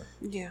they are.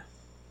 Yeah.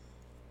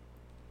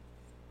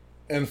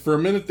 And for a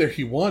minute there,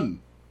 he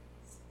won.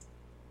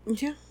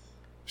 Yeah.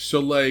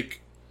 So,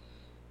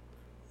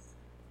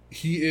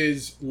 he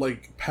is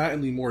like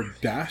patently more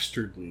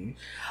dastardly.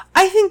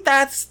 I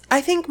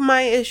think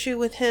my issue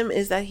with him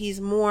is that he's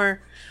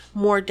more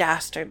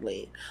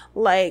dastardly.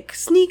 Like,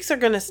 sneaks are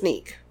gonna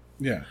sneak.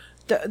 Yeah.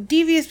 The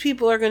devious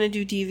people are gonna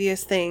do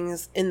devious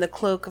things in the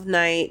cloak of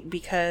night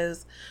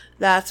because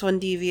that's when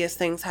devious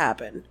things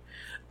happen.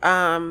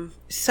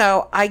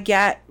 So I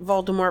get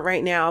Voldemort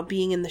right now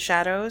being in the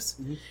shadows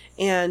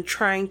and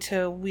trying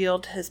to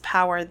wield his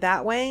power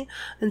that way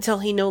until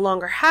he no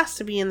longer has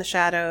to be in the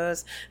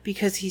shadows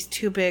because he's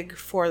too big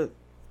for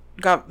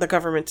the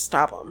government to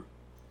stop him.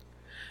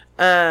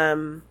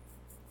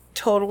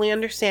 Totally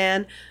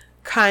understand.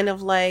 Kind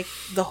of like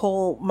the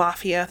whole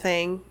mafia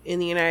thing in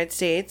the United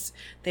States.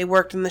 They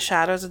worked in the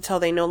shadows until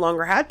they no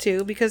longer had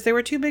to because they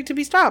were too big to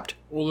be stopped.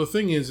 Well, the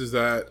thing is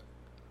that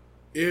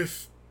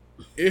if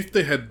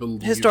they had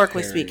believed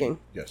Historically Harry, speaking.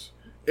 yes,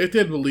 if they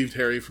had believed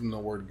Harry from the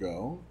word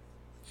go,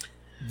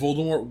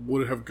 Voldemort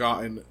would have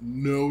gotten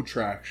no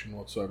traction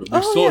whatsoever.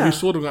 He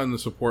still would have gotten the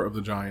support of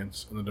the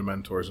Giants and the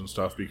Dementors and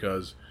stuff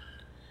because.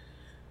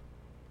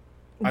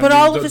 But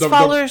all of his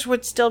followers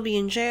would still be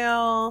in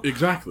jail.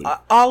 Exactly.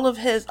 All of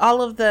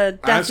the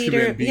Death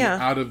Eater, being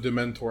out of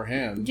Dementor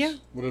hands,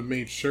 would have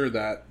made sure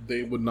that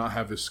they would not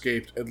have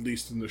escaped, at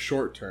least in the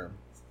short term.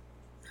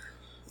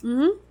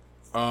 Mm-hmm.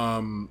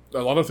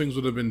 A lot of things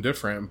would have been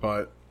different,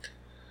 but.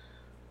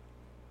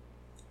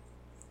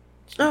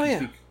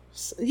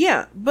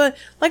 Yeah, but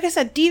like I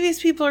said, devious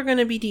people are going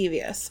to be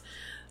devious.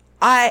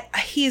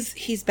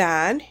 He's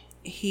bad.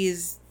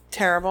 He's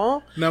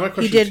terrible. Now my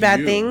question he did to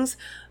bad you, things,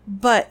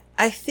 but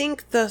I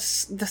think the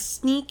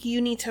sneak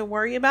you need to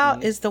worry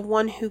about is the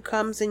one who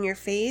comes in your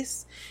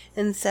face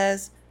and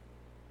says,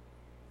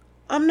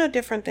 "I'm no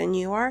different than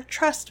you are.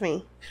 Trust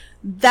me."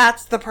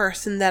 That's the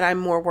person that I'm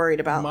more worried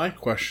about. My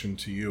question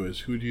to you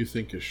is, who do you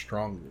think is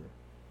stronger?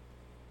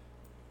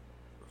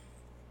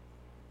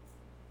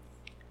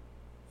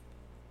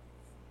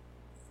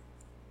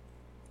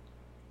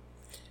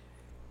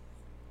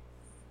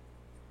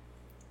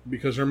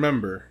 Because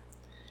remember,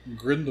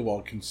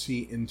 Grindelwald can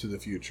see into the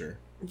future.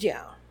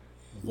 Yeah.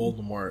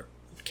 Voldemort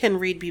can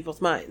read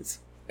people's minds.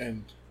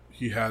 And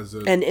he has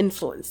and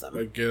influence them.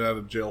 A get out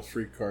of jail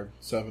free card.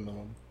 7 of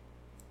them.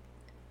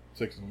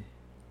 6 of them.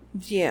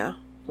 Yeah.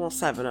 Well,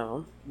 7 of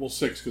them. Well,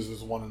 6 because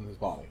there's 1 in his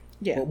body.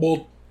 Yeah.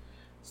 Well,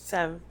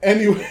 7.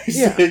 Anyway,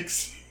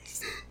 6.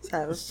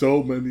 7.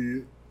 So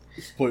many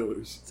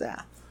spoilers.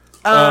 Yeah.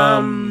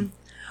 I'm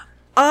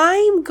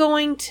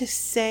going to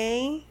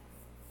say,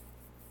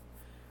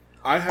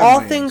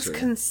 all things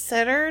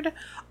considered,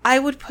 I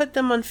would put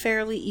them on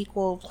fairly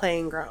equal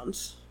playing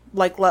grounds.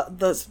 Like,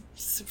 the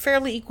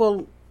fairly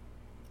equal...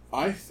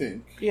 I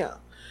think... Yeah.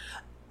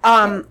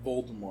 That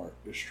Voldemort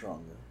is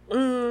stronger.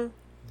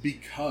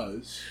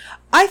 Because...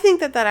 I think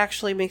that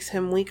actually makes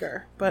him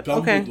weaker, but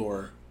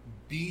Dumbledore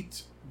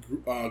beat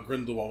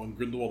Grindelwald when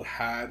Grindelwald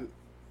had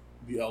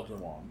the Elder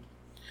Wand.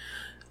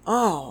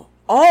 Oh,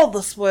 all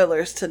the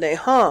spoilers today,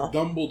 huh?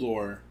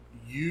 Dumbledore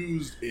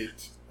used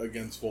it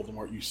against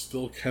Voldemort. You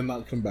still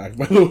cannot come back,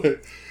 by the way.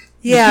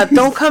 Yeah,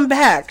 don't come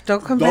back.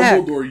 Don't come back.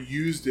 Dumbledore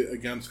used it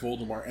against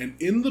Voldemort. And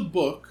in the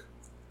book,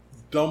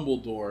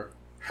 Dumbledore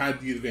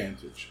had the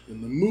advantage.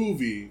 In the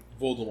movie,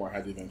 Voldemort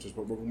had the advantage.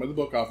 But we're going by the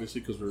book,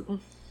 obviously, because we're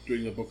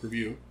doing a book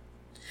review.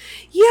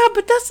 Yeah,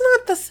 but that's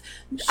not the... So,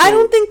 I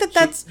don't think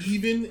that's...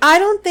 Even... I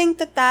don't think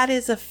that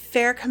is a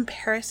fair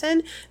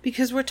comparison,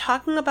 because we're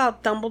talking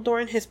about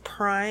Dumbledore in his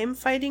prime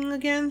fighting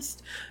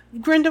against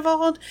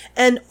Grindelwald,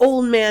 and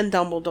old man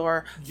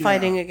Dumbledore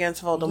fighting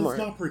against Voldemort. Let's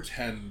not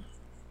pretend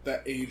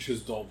that age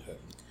has dulled him.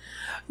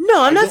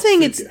 No, I'm not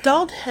saying it's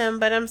dulled him,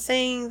 but I'm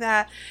saying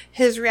that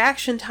his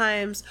reaction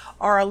times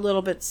are a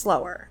little bit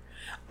slower.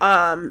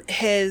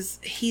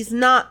 He's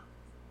not...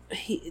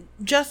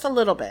 just a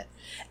little bit.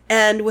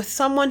 And with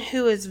someone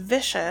who is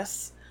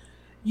vicious,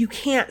 you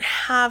can't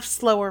have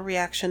slower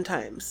reaction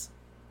times.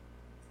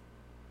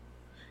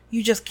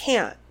 You just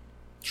can't.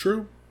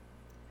 True.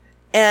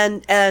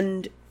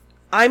 And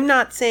I'm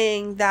not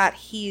saying that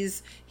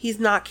he's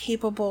not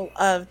capable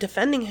of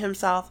defending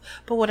himself,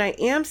 but what I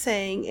am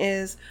saying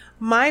is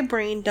my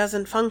brain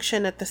doesn't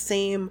function at the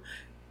same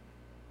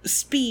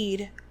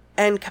speed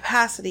and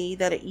capacity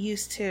that it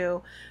used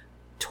to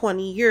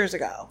 20 years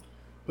ago.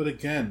 But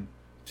again,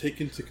 take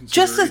into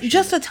consideration...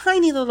 Just a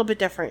tiny little bit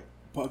different.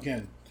 But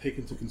again, take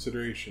into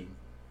consideration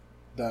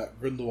that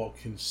Grindelwald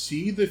can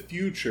see the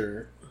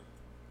future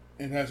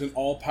and has an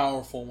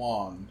all-powerful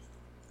wand.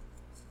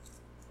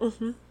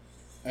 Mm-hmm.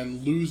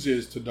 And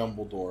loses to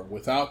Dumbledore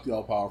without the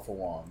all-powerful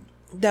wand.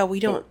 That we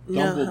don't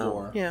know.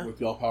 Dumbledore with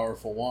the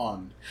all-powerful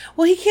wand.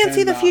 Well, he can't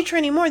see the future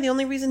anymore. The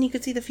only reason he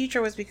could see the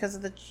future was because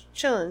of the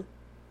chilling.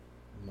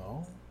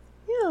 No.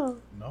 Yeah.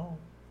 No.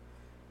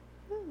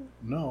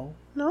 No.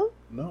 No?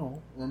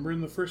 No. Remember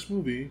in the first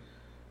movie,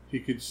 he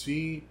could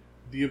see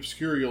the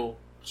Obscurial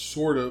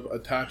sort of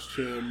attached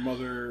to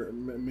Mother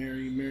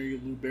Mary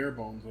Lou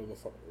Barebones, or the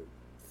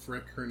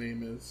frick her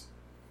name is.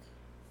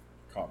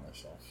 Caught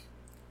myself.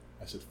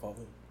 I said Fudge.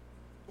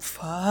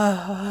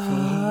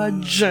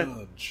 Fudge.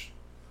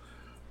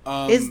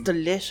 It's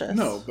delicious.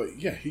 No, but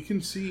yeah, he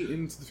can see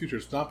into the future.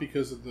 It's not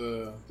because of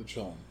the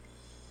Chillin.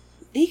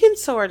 He can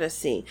sort of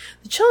see.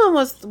 The Chillin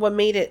was what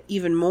made it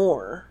even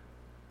more.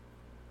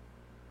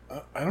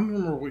 I don't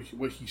remember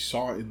what he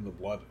saw in the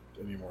blood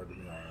anymore, to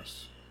be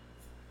honest.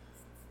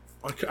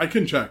 I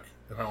can check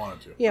if I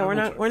wanted to. Yeah, we're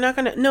not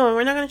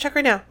gonna check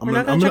right now. I'm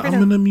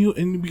gonna mute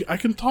and I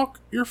can talk.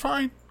 You're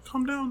fine.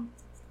 Calm down.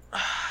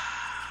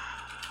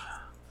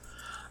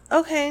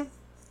 Okay.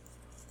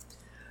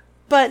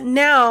 But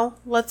now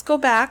let's go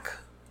back.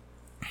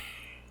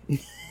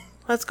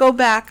 Let's go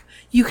back.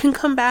 You can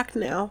come back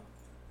now.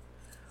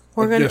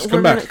 We're gonna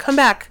come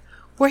back.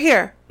 We're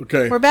here.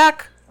 Okay. We're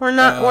back. We're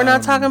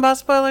not talking about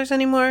spoilers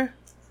anymore.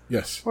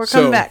 Yes. We're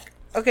coming back.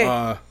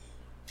 Okay.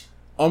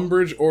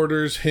 Umbridge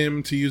orders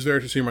him to use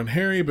Veritaserum on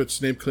Harry, but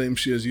Snape claims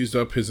she has used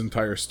up his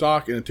entire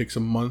stock and it takes a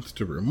month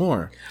to brew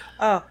more.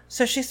 Oh,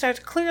 so she starts,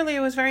 clearly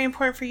it was very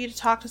important for you to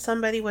talk to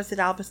somebody. Was it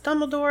Albus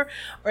Dumbledore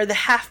or the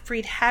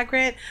half-breed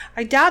Hagrid?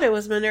 I doubt it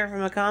was Minerva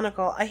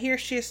McGonagall. I hear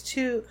she is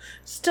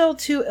still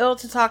too ill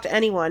to talk to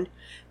anyone.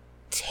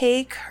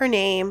 Take her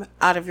name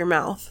out of your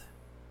mouth.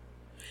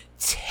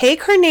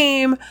 Take her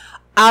name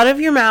out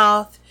of your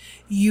mouth,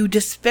 you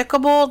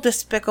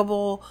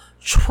despicable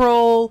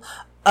troll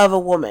of a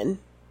woman.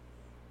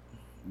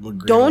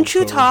 Don't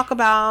you talk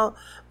about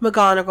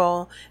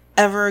McGonagall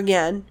ever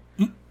again.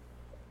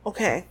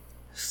 Okay.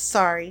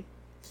 Sorry.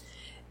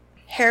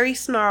 Harry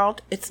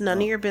snarled, "It's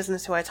none of your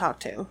business who I talk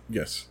to."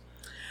 Yes.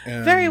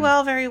 Very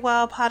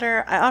well,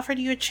 Potter. I offered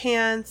you a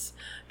chance.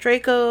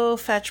 Draco,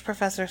 fetch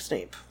Professor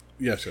Snape.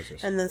 Yes.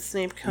 And then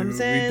Snape comes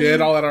in. We did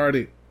all that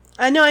already.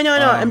 I know.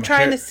 I'm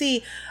trying to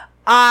see.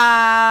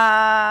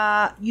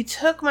 You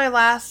took my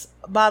last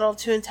bottle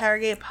to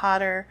interrogate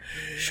Potter.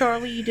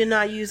 Surely you did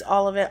not use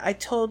all of it. I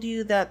told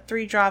you that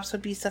 3 drops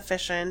would be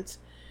sufficient.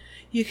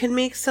 You can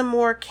make some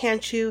more,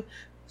 can't you?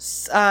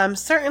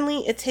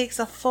 Certainly it takes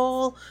a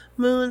full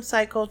moon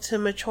cycle to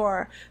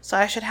mature, so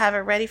I should have it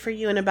ready for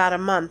you in about a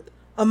month.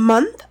 A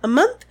month?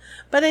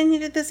 But I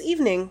need it this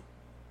evening.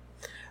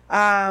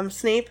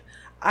 Snape,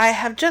 I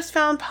have just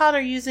found Potter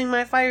using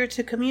my fire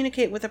to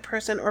communicate with a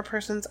person or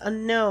persons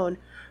unknown.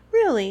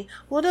 Really?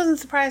 Well, it doesn't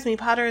surprise me.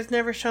 Potter has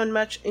never shown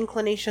much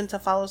inclination to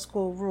follow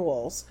school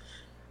rules.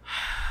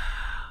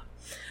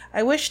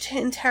 I wish to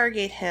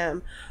interrogate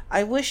him.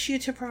 I wish you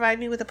to provide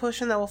me with a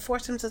potion that will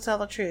force him to tell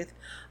the truth.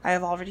 I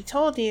have already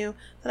told you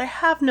that I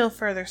have no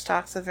further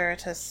stocks of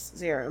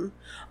Veritaserum.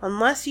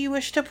 Unless you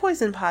wish to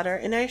poison Potter,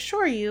 and I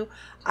assure you,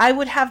 I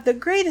would have the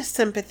greatest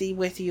sympathy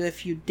with you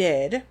if you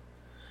did.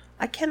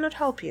 I cannot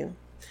help you.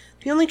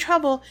 The only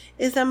trouble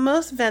is that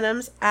most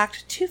venoms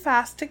act too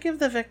fast to give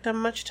the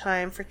victim much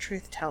time for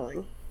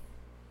truth-telling.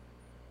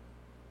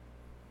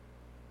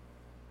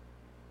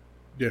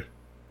 Yeah.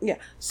 Yeah.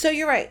 So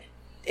you're right.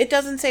 It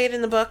doesn't say it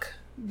in the book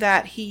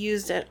that he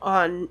used it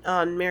on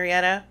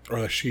Marietta.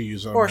 Or that she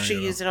used it on Marietta. Marietta.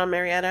 She used it on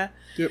Marietta.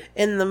 Yep.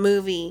 In the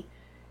movie,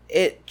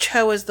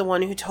 Cho is the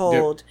one who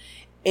told,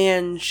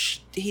 and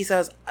he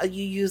says,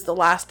 you used the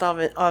last of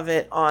it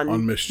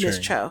on Miss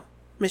Cho.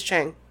 Miss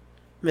Chang.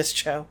 Miss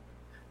Cho.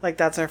 Like,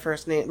 that's her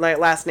first name, like,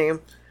 last name.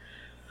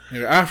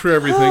 After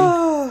everything,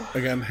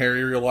 again,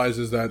 Harry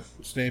realizes that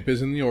Snape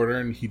is in the order,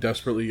 and he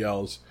desperately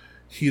yells,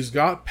 "He's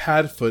got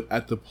Padfoot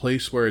at the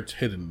place where it's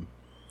hidden."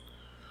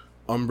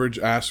 Umbridge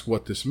asks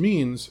what this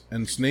means,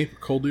 and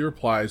Snape coldly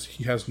replies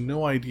he has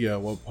no idea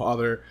what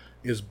Potter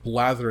is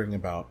blathering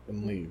about,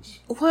 and leaves.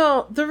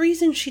 Well, the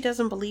reason she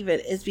doesn't believe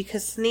it is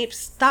because Snape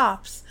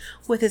stops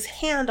with his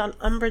hand on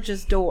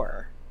Umbridge's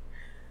door.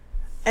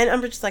 And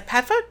Umbridge is like,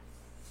 "Padfoot?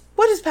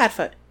 What is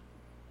Padfoot?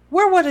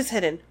 Where what is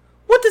hidden?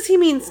 What does he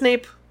mean,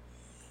 Snape?"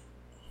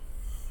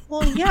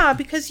 Well, yeah,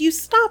 because you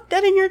stopped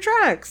dead in your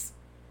tracks.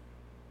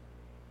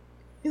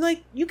 You're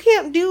like, you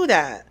can't do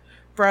that,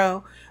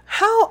 bro.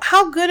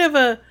 How good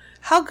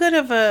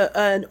of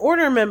an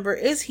order member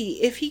is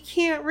he if he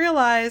can't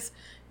realize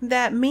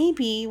that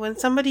maybe when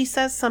somebody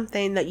says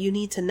something that you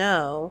need to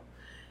know,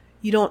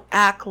 you don't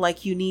act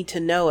like you need to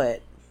know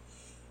it.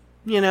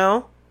 You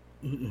know?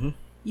 Mm-hmm.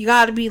 You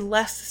gotta be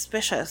less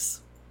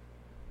suspicious.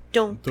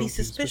 Don't be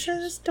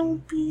suspicious.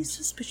 Don't be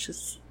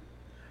suspicious.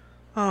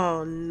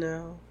 Oh,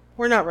 no.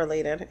 We're not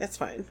related. It's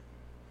fine.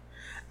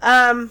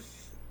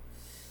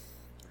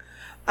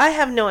 I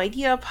have no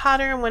idea,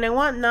 Potter. When I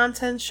want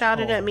nonsense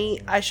shouted at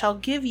me, I shall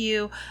give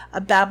you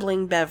a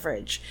babbling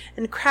beverage.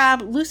 And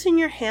Crabbe, loosen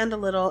your hand a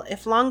little.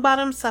 If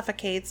Longbottom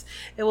suffocates,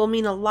 it will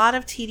mean a lot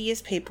of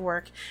tedious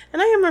paperwork,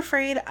 and I am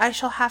afraid I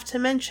shall have to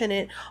mention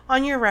it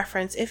on your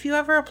reference if you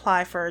ever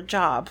apply for a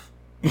job.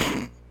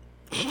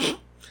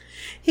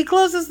 He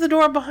closes the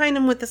door behind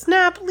him with a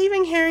snap,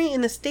 leaving Harry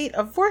in a state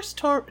of worse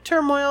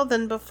turmoil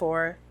than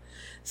before.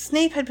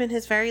 Snape had been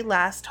his very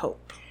last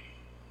hope.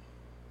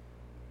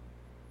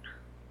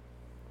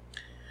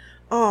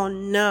 Oh,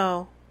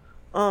 no.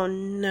 Oh,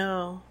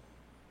 no.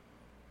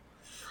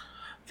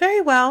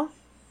 Very well,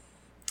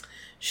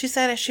 she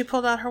said as she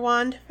pulled out her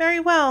wand. Very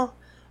well.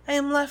 I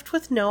am left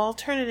with no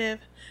alternative.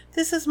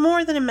 This is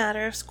more than a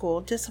matter of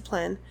school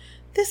discipline.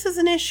 This is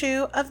an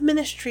issue of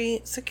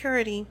ministry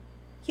security.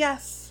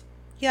 Yes.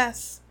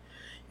 Yes.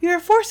 You are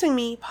forcing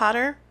me,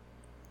 Potter.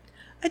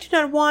 I do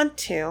not want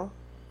to.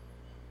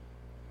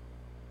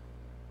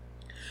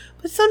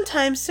 But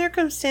sometimes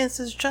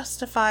circumstances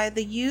justify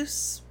the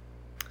use.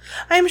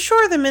 I am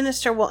sure the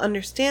minister will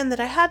understand that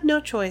I had no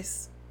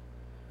choice.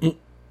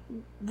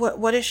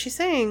 What is she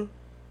saying?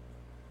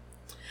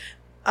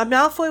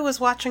 Malfoy was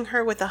watching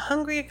her with a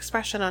hungry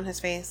expression on his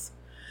face.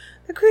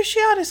 The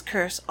Cruciatus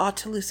curse ought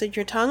to loosen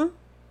your tongue.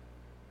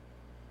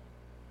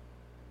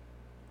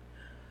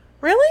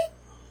 Really?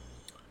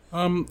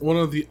 One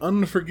of the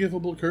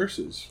unforgivable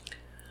curses.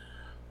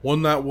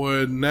 One that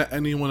would net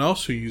anyone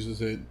else who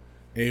uses it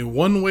a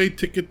one-way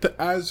ticket to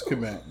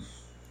Azkaban.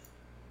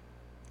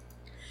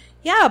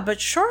 Yeah, but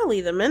surely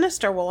the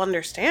minister will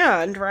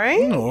understand,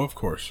 right? No, of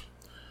course.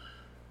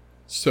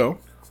 So,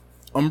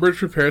 Umbridge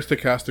prepares to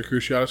cast the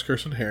Cruciatus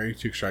Curse on Harry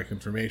to extract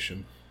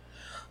information.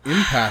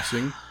 In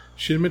passing,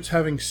 she admits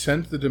having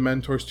sent the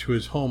Dementors to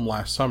his home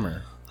last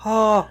summer.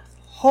 Oh,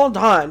 hold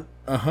on.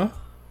 Uh-huh.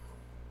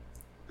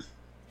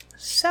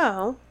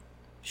 So,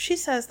 she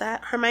says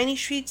that. Hermione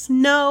shrieks,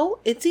 "No,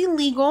 it's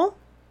illegal."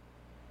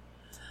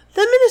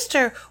 "The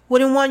minister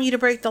wouldn't want you to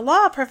break the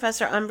law,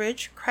 Professor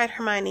Umbridge," cried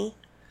Hermione.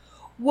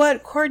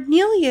 "What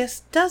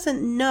Cornelius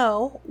doesn't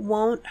know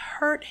won't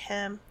hurt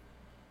him,"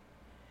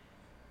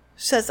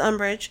 says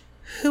Umbridge,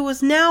 who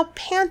was now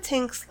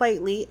panting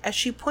slightly as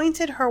she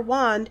pointed her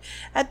wand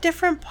at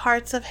different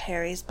parts of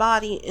Harry's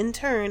body in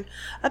turn,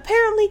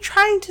 apparently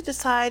trying to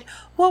decide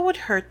what would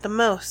hurt the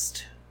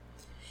most.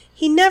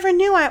 "He never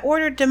knew I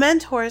ordered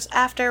Dementors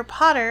after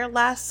Potter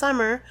last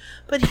summer,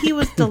 but he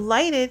was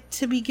delighted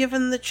to be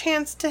given the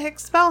chance to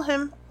expel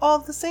him all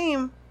the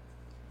same."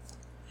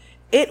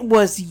 "It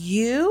was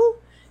you?"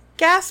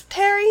 gasped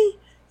Harry.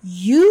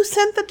 "You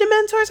sent the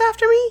Dementors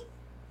after me?"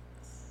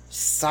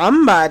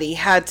 "Somebody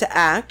had to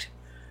act,"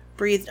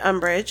 breathed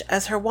Umbridge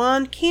as her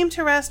wand came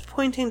to rest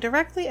pointing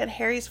directly at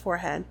Harry's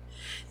forehead.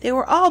 "They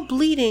were all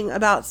bleating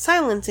about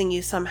silencing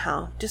you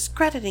somehow,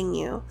 discrediting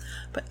you.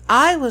 But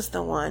I was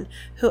the one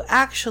who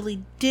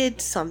actually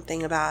did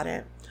something about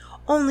it.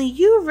 Only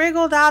you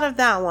wriggled out of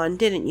that one,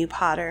 didn't you,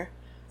 Potter?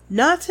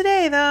 Not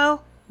today,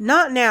 though.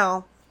 Not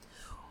now.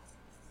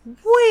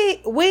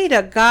 Wait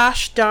a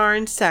gosh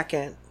darn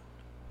second.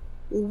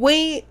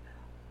 Wait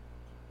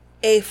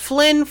a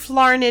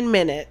Flynn-Flarnin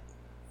minute."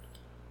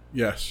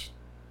 Yes.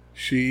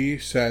 She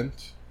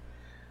sent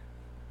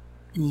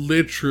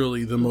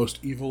literally the most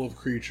evil of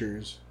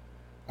creatures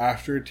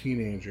after a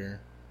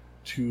teenager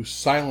to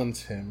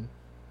silence him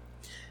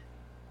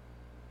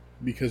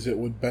because it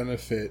would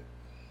benefit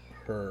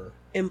her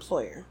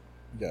Employer.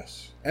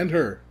 Yes. And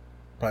her,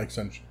 by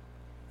extension.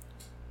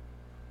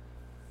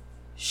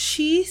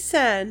 She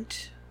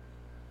sent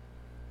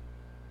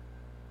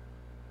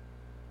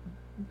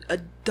a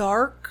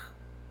dark,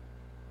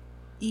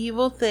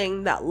 evil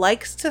thing that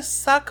likes to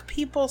suck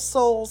people's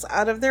souls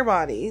out of their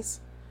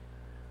bodies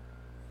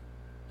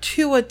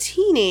to a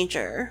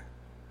teenager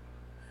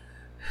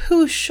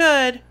who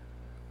should,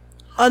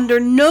 under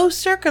no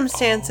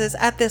circumstances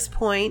at this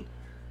point...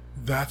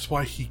 That's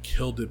why he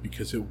killed it,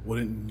 because it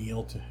wouldn't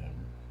kneel to him.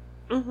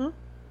 Mm-hmm.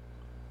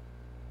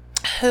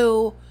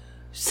 Who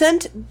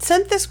sent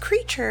this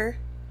creature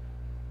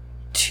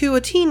to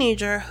a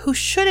teenager who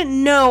shouldn't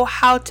know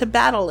how to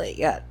battle it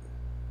yet.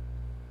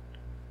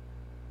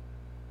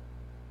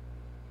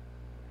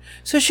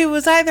 So she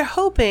was either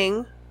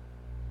hoping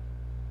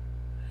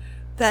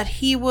that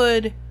he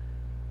would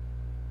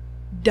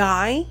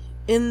die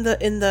in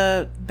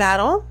the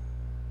battle,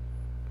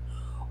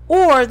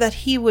 or that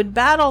he would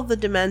battle the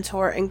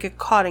Dementor and get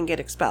caught and get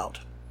expelled.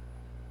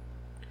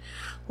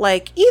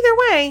 Like, either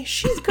way,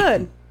 she's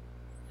good.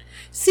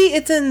 See,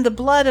 it's in the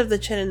blood of the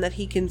Chidden that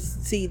he can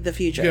see the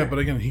future. Yeah, but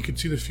again, he could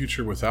see the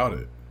future without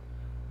it.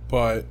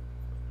 But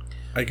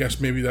I guess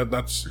maybe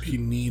that's he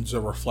needs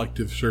a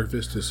reflective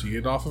surface to see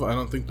it off of. I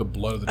don't think the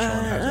blood of the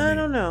Chidden has any... I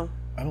don't know.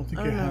 I don't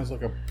think it has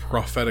like a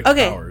prophetic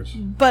Okay, powers.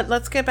 but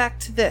let's get back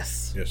to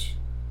this. Yes.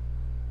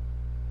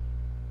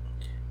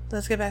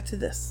 Let's get back to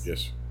this.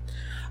 Yes.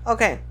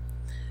 Okay.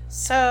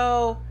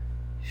 So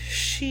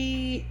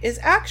she is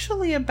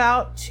actually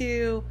about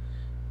to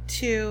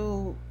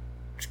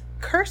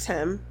curse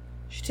him.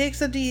 She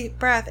takes a deep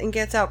breath and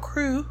gets out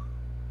Cruce.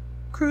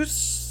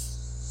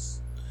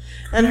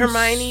 And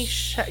Hermione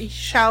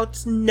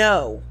shouts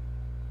no.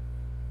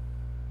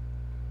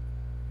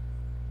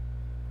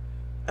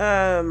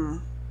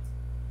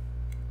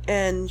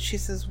 And she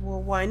says,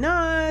 "Well, why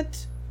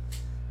not?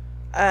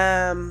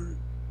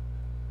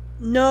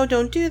 No,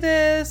 don't do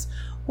this.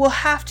 We'll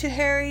have to,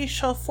 Harry.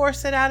 She'll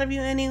force it out of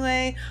you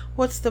anyway.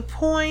 What's the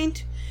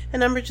point?"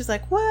 And Umbridge is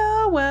like,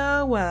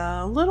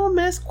 well, little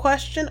Miss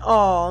Question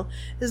All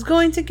is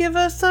going to give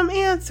us some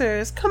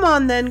answers. Come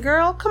on then,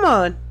 girl. Come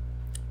on.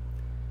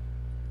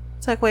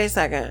 It's like, wait a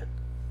second.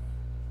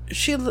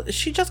 She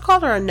just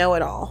called her a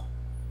know-it-all.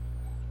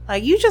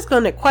 Like, you just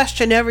gonna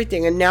question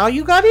everything and now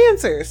you got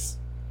answers.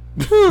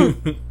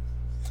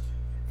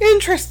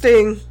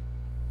 Interesting.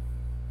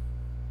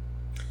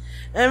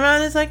 And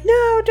Ron is like,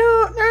 no,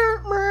 don't.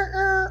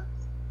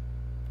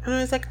 And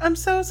I was like, I'm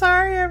so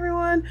sorry,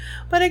 everyone,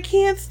 but I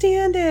can't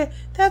stand it.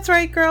 That's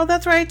right, girl.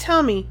 That's right.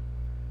 Tell me.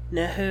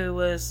 Now, who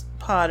was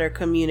Potter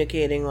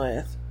communicating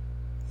with?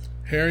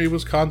 Harry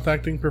was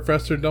contacting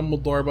Professor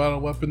Dumbledore about a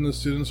weapon the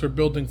students are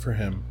building for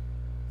him.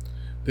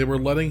 They were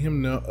letting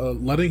him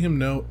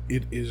know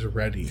it is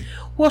ready.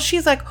 Well,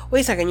 she's like,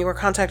 wait a second, you were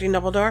contacting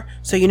Dumbledore,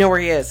 so you know where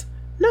he is.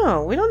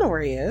 No, we don't know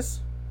where he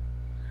is.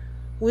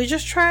 We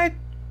just tried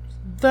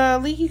the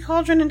Leaky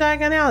Cauldron in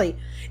Diagon Alley.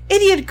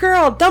 Idiot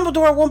girl,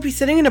 Dumbledore won't be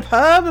sitting in a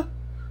pub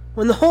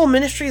when the whole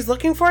ministry is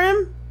looking for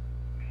him.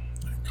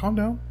 Calm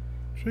down.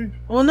 Jeez.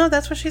 Well, no,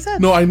 that's what she said.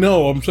 No, I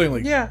know. I'm saying,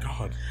 like, Yeah.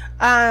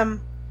 God.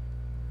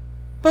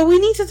 But we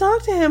need to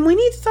talk to him. We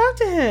need to talk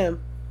to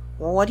him.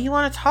 Well, what do you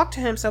want to talk to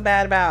him so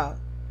bad about?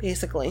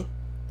 Basically.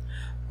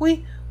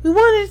 We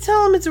wanted to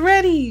tell him it's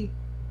ready,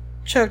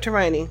 choked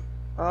Hermione.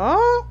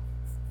 Oh?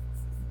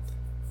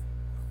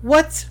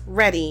 What's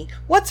ready?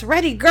 What's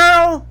ready,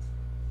 girl?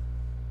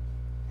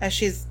 As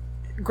she's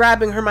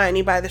grabbing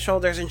Hermione by the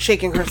shoulders and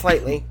shaking her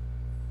slightly.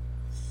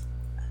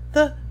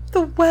 The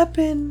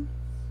weapon.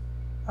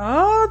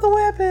 Oh, the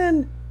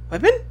weapon.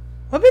 Weapon?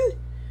 Weapon?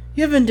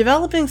 You have been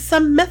developing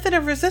some method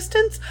of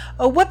resistance?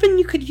 A weapon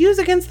you could use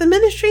against the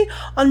Ministry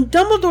on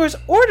Dumbledore's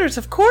orders,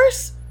 of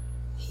course?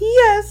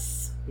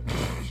 Yes.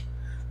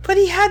 But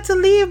he had to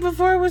leave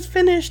before it was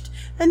finished,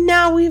 and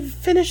now we've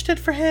finished it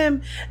for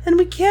him, and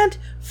we can't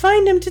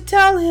find him to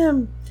tell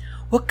him.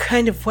 What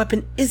kind of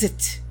weapon is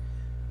it?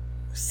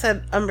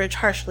 Said Umbridge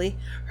harshly,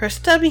 her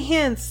stubby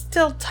hands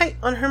still tight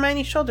on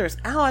Hermione's shoulders.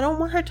 Ow, I don't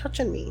want her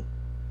touching me.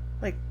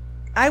 Like,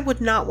 I would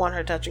not want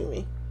her touching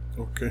me.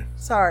 Okay.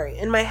 Sorry.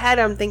 In my head,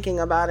 I'm thinking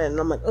about it, and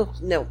I'm like, oh,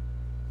 no.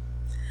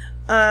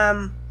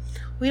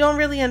 We don't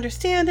really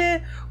understand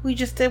it. We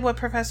just did what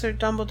Professor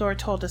Dumbledore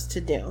told us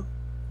to do.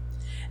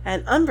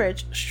 And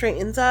Umbridge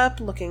straightens up,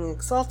 looking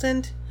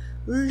exultant.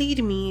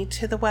 Lead me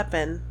to the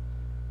weapon.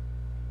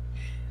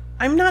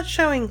 I'm not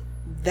showing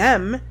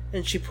them,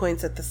 and she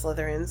points at the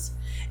Slytherins.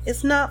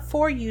 It's not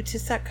for you to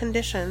set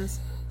conditions.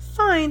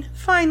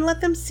 Fine,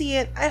 let them see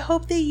it. I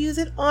hope they use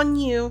it on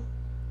you.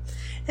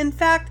 In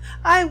fact,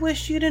 I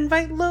wish you'd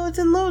invite loads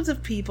and loads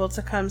of people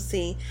to come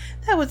see.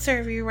 That would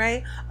serve you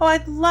right. Oh,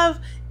 I'd love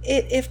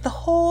it if the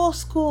whole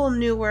school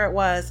knew where it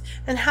was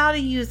and how to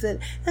use it.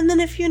 And then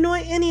if you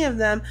annoy any of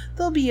them,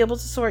 they'll be able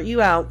to sort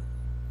you out.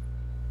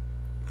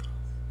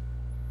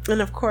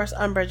 And of course,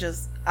 Umbridge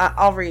is...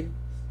 I'll read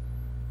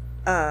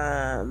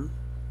the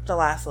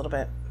last little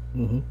bit.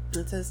 Mm-hmm.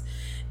 It says,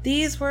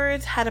 these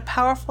words had a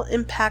powerful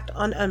impact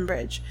on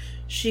Umbridge.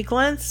 She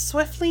glanced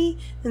swiftly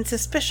and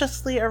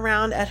suspiciously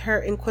around at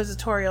her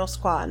inquisitorial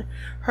squad,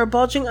 her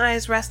bulging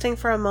eyes resting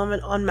for a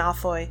moment on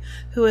Malfoy,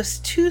 who was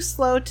too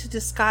slow to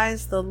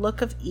disguise the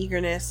look of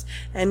eagerness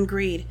and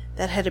greed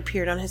that had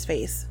appeared on his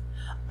face.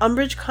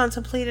 Umbridge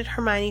contemplated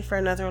Hermione for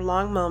another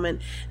long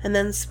moment, and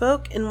then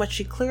spoke in what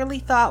she clearly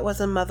thought was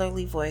a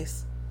motherly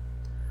voice.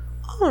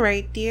 All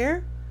right,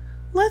 dear.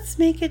 Let's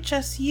make it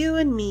just you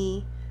and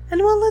me.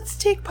 And well, let's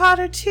take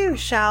Potter too,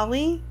 shall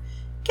we?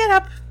 Get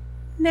up,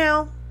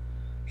 now.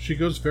 She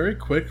goes very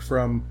quick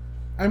from,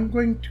 I'm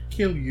going to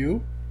kill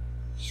you,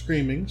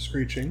 screaming,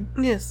 screeching,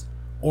 Yes.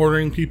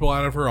 ordering people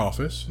out of her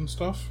office and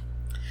stuff.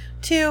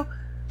 To,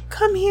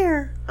 come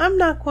here, I'm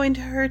not going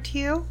to hurt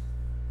you,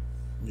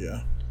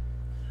 Yeah.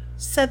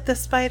 said the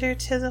spider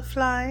to the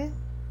fly.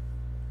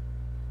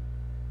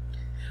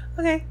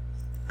 Okay.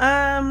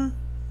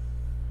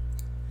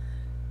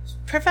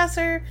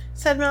 Professor,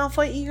 said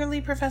Malfoy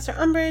eagerly, Professor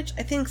Umbridge,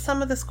 I think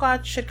some of the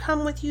squad should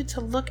come with you to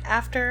look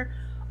after.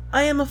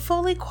 I am a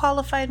fully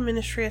qualified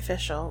ministry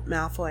official,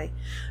 Malfoy.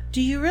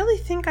 Do you really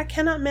think I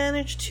cannot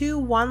manage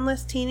 2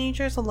 wandless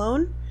teenagers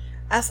alone?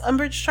 Asked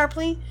Umbridge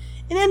sharply.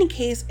 In any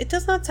case, it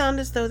does not sound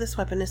as though this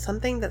weapon is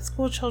something that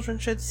school children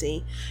should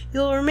see.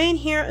 You'll remain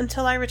here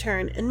until I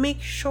return, and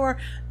make sure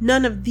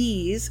none of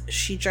these,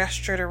 she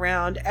gestured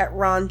around at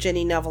Ron,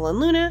 Ginny, Neville, and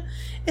Luna,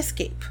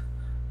 escape.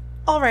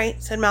 All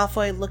right, said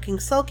Malfoy, looking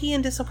sulky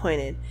and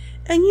disappointed.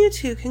 And you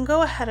two can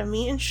go ahead of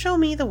me and show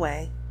me the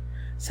way,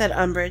 said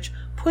Umbridge,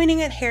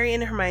 pointing at Harry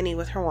and Hermione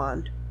with her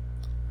wand.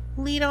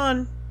 Lead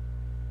on.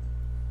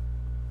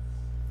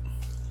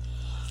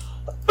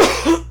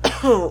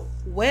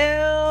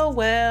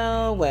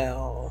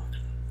 Well.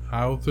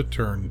 How the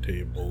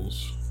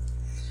turntables.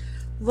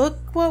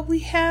 Look what we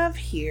have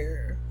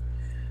here.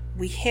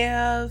 We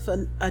have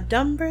a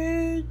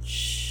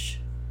Dumbridge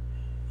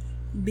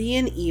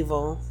being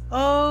evil.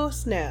 Oh,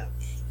 snap.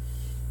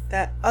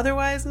 That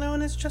otherwise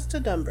known as just a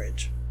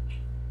Dumbridge.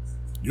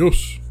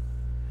 Yes.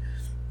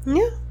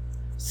 Yeah.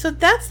 So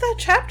that's that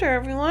chapter,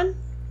 everyone.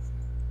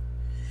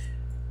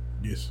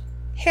 Yes.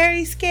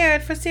 Harry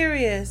scared for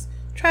Sirius.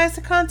 Tries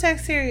to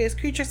contact Sirius.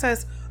 Creature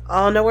says,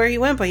 I don't know where he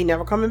went, but he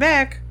never coming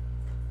back.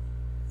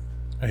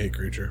 I hate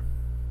Creature.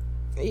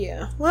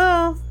 Yeah,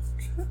 well,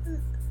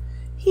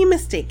 he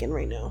mistaken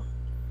right now.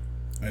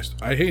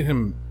 I hate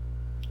him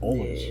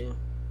always.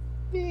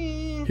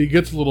 Yeah. He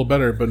gets a little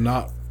better, but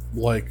not,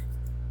 like,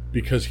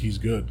 because he's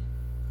good.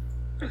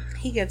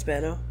 He gets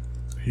better.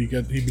 He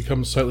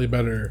becomes slightly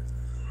better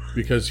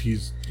because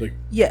he's, like...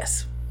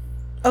 Yes.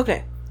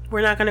 Okay,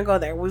 we're not going to go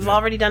there. We've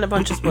already done a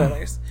bunch of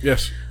spoilers.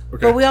 Yes.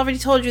 Okay. But we already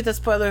told you that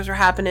spoilers were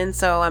happening,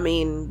 so, I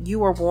mean, you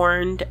were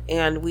warned,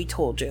 and we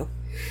told you.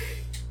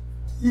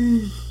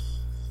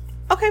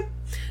 Okay,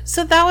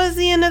 so that was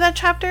the end of that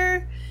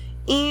chapter,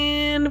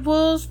 and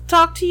we'll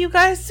talk to you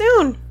guys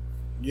soon.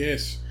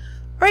 Yes.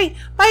 All right,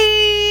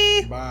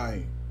 bye!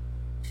 Bye.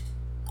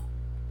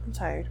 I'm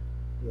tired.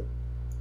 Yep.